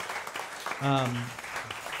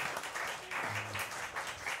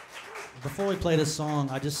 Before we play this song,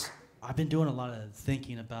 I've been doing a lot of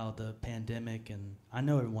thinking about the pandemic, and I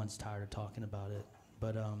know everyone's tired of talking about it,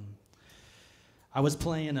 but I was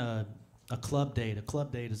playing a club date. A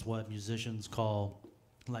club date is what musicians call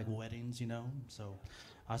like weddings, you know? So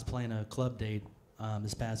I was playing a club date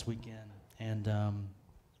this past weekend, and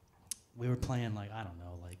we were playing like, I don't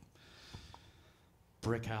know, like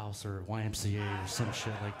Brick House or YMCA or some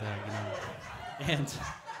shit like that, you know?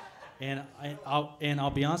 And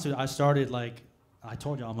I'll be honest with you, I started like, I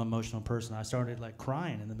told you I'm an emotional person. I started like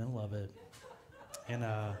crying in the middle of it. And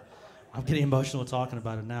I'm getting emotional talking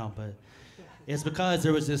about it now, but it's because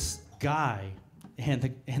there was this guy, and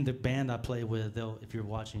the band I play with, if you're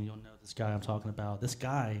watching, you'll know this guy I'm talking about. This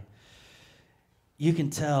guy, you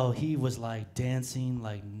can tell he was like dancing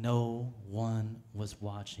like no one was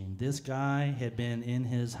watching. This guy had been in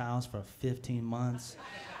his house for 15 months,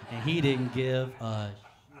 and he didn't give a...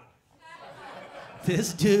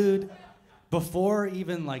 This dude... Before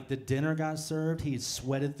even like the dinner got served, he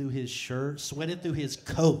sweated through his shirt, sweated through his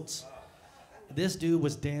coat. This dude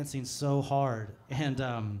was dancing so hard, and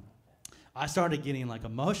I started getting like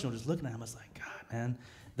emotional just looking at him. I was like, God, man,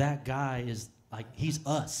 that guy is like, he's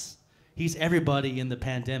us. He's everybody in the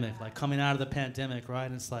pandemic, like coming out of the pandemic, right?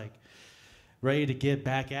 And it's like ready to get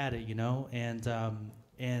back at it, you know? And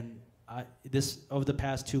over the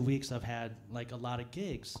past 2 weeks, I've had like a lot of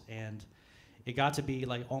gigs, and it got to be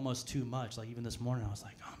like almost too much. Like even this morning, I was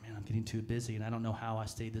like, oh man, I'm getting too busy, and I don't know how I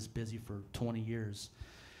stayed this busy for 20 years.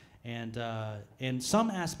 And in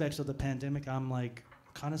some aspects of the pandemic, I'm like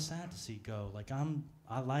kind of sad to see go. Like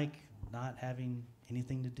I like not having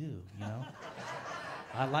anything to do, you know?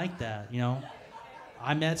 I like that, you know?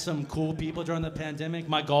 I met some cool people during the pandemic.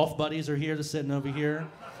 My golf buddies are here, they're sitting over here.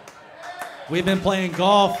 We've been playing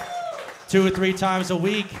golf 2 or 3 times a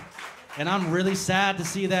week. And I'm really sad to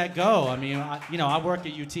see that go. I mean, I work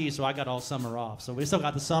at UT, so I got all summer off. So we still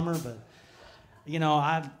got the summer, but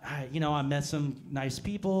I met some nice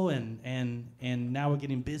people, and now we're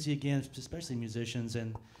getting busy again, especially musicians.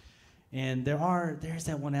 And there's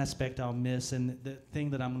that one aspect I'll miss, and the thing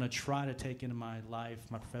that I'm gonna try to take into my life,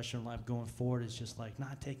 my professional life going forward, is just like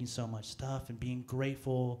not taking so much stuff and being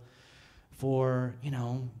grateful for, you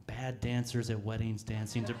know, bad dancers at weddings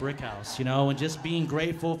dancing to Brick House, you know, and just being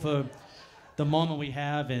grateful for the moment we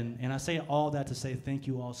have. And I say all that to say thank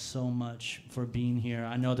you all so much for being here.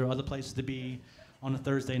 I know there are other places to be on a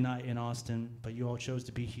Thursday night in Austin, but you all chose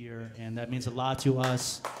to be here, and that means a lot to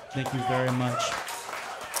us. Thank you very much.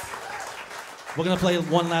 We're going to play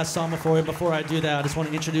one last song before I do that. I just want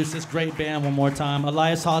to introduce this great band one more time.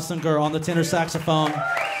 Elias Hossinger on the tenor saxophone.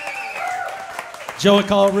 Joey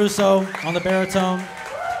Colarusso on the baritone.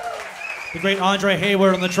 The great Andre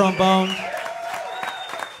Hayward on the trombone.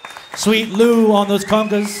 Sweet Lou on those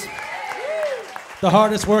congas. The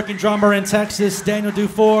hardest working drummer in Texas, Daniel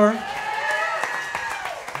Dufour.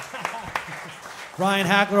 Ryan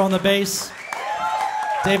Hackler on the bass.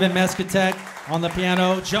 David Mescatek on the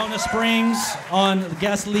piano. Jonah Springs on the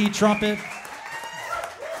guest lead trumpet.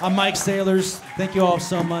 I'm Mike Sailors. Thank you all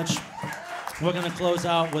so much. We're going to close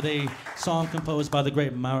out with a song composed by the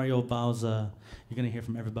great Mario Bauza. You're going to hear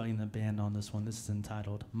from everybody in the band on this one. This is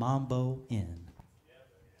entitled Mambo In.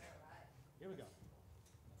 Here we go.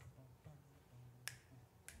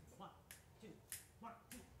 1, 2, 1,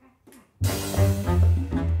 2.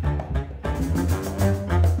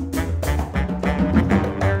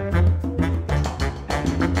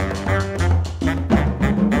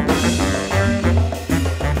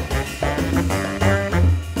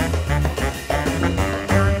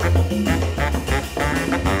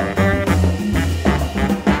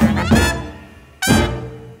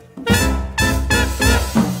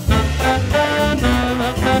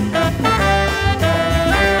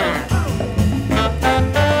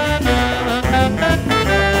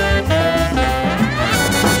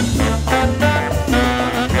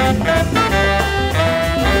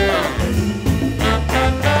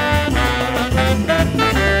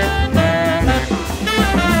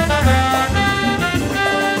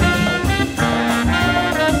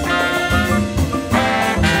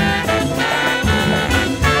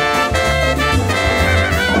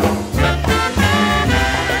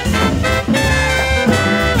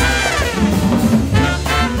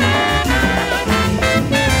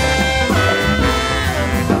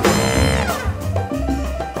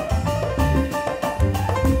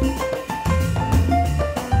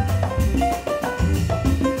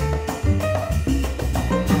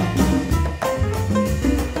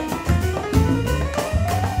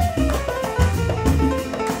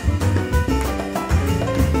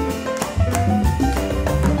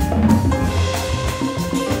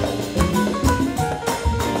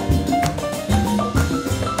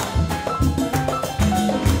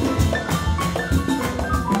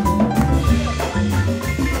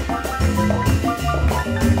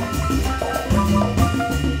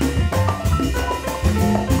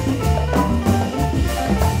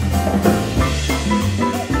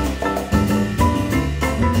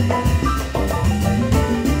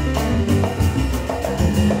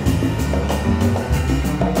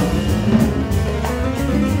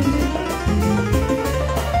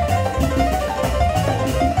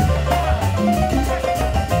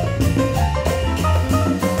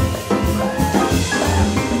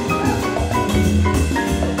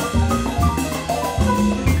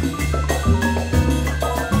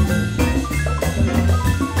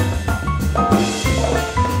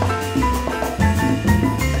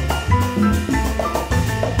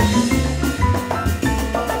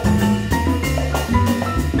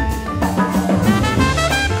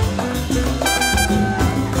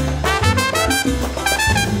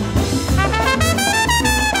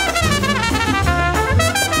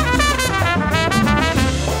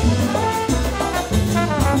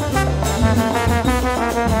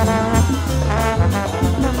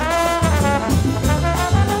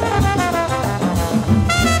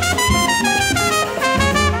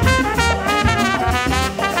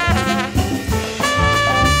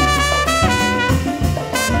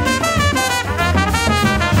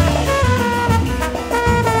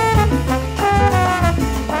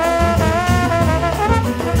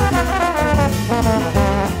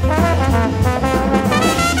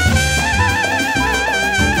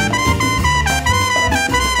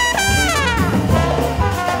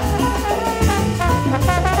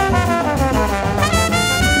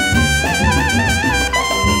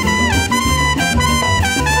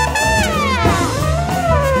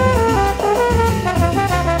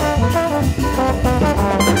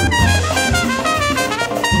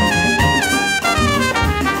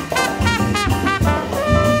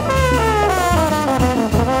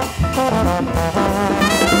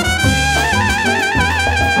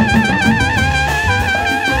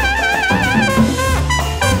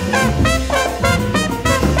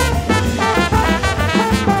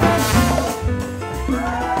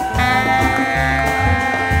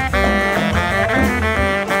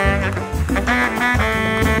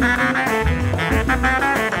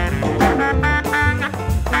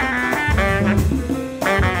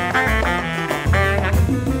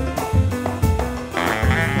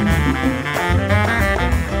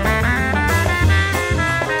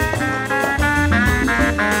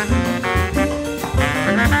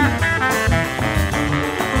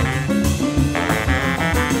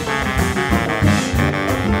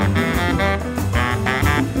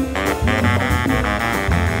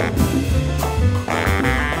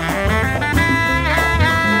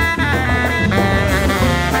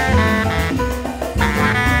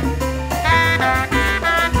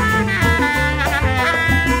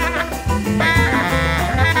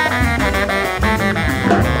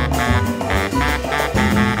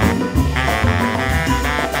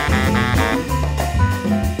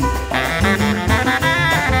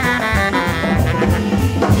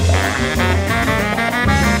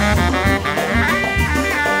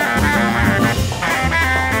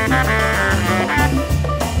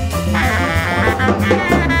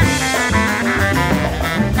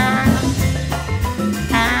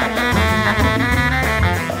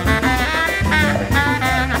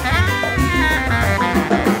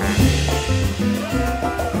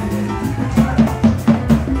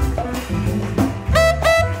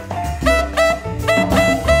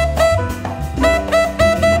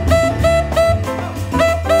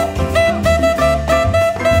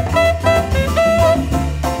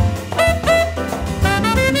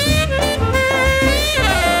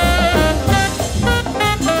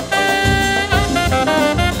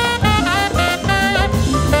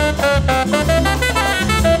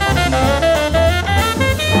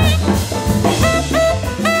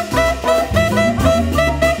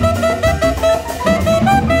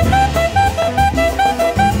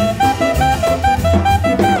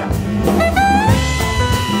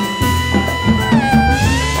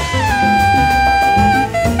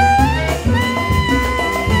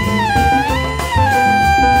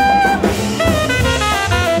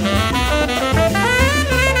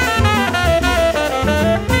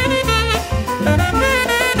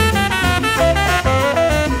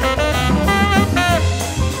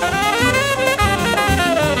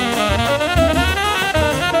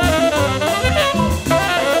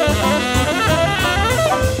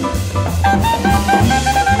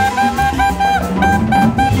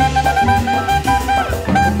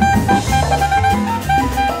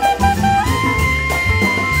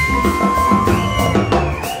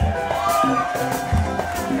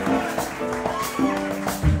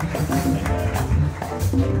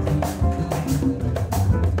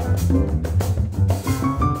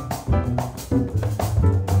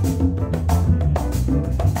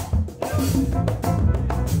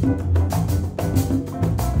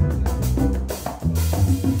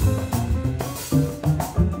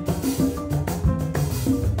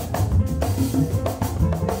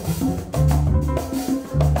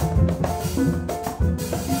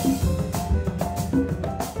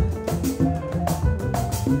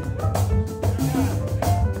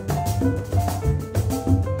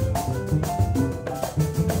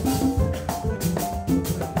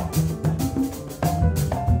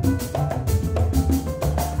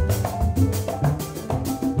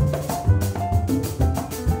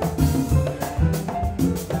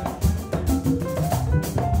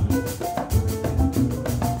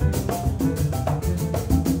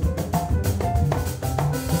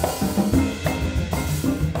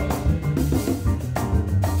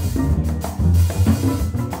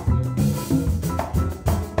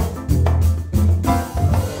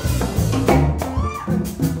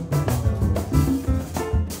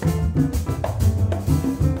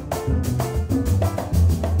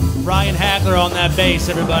 Ryan Hagler on that bass,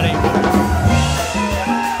 everybody.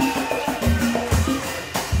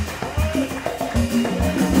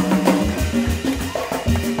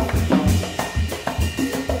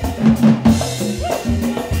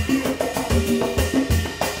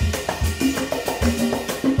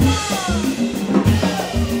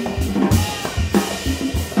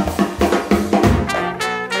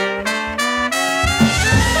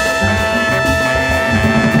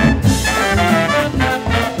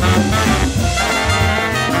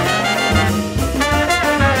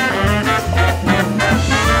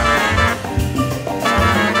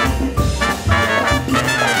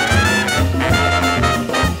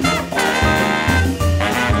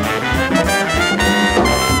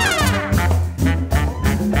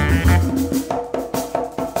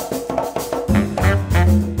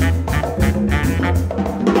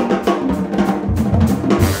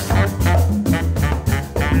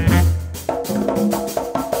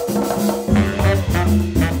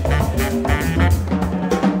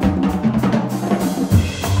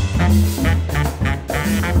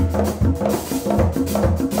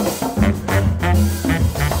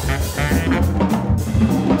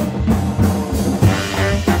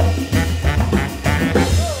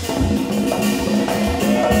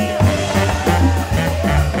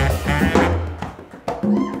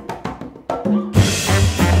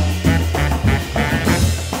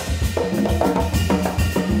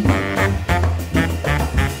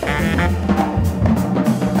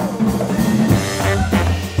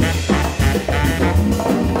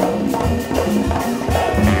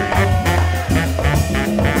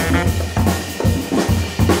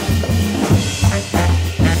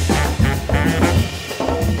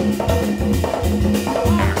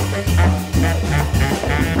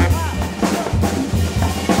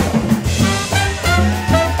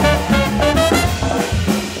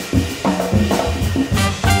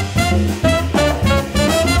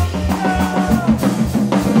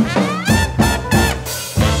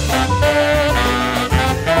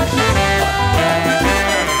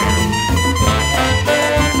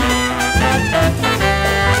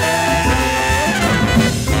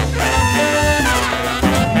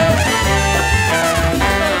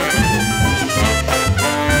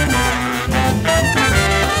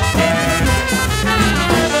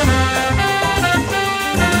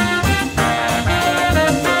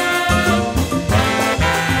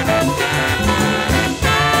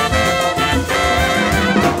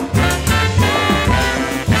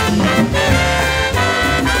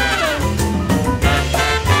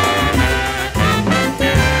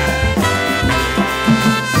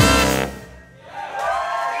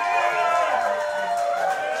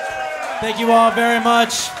 Thank you all very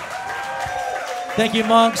much. Thank you,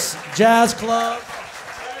 Monks Jazz Club.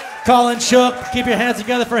 Colin Shook, keep your hands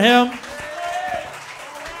together for him.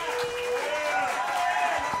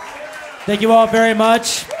 Thank you all very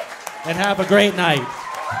much, and have a great night.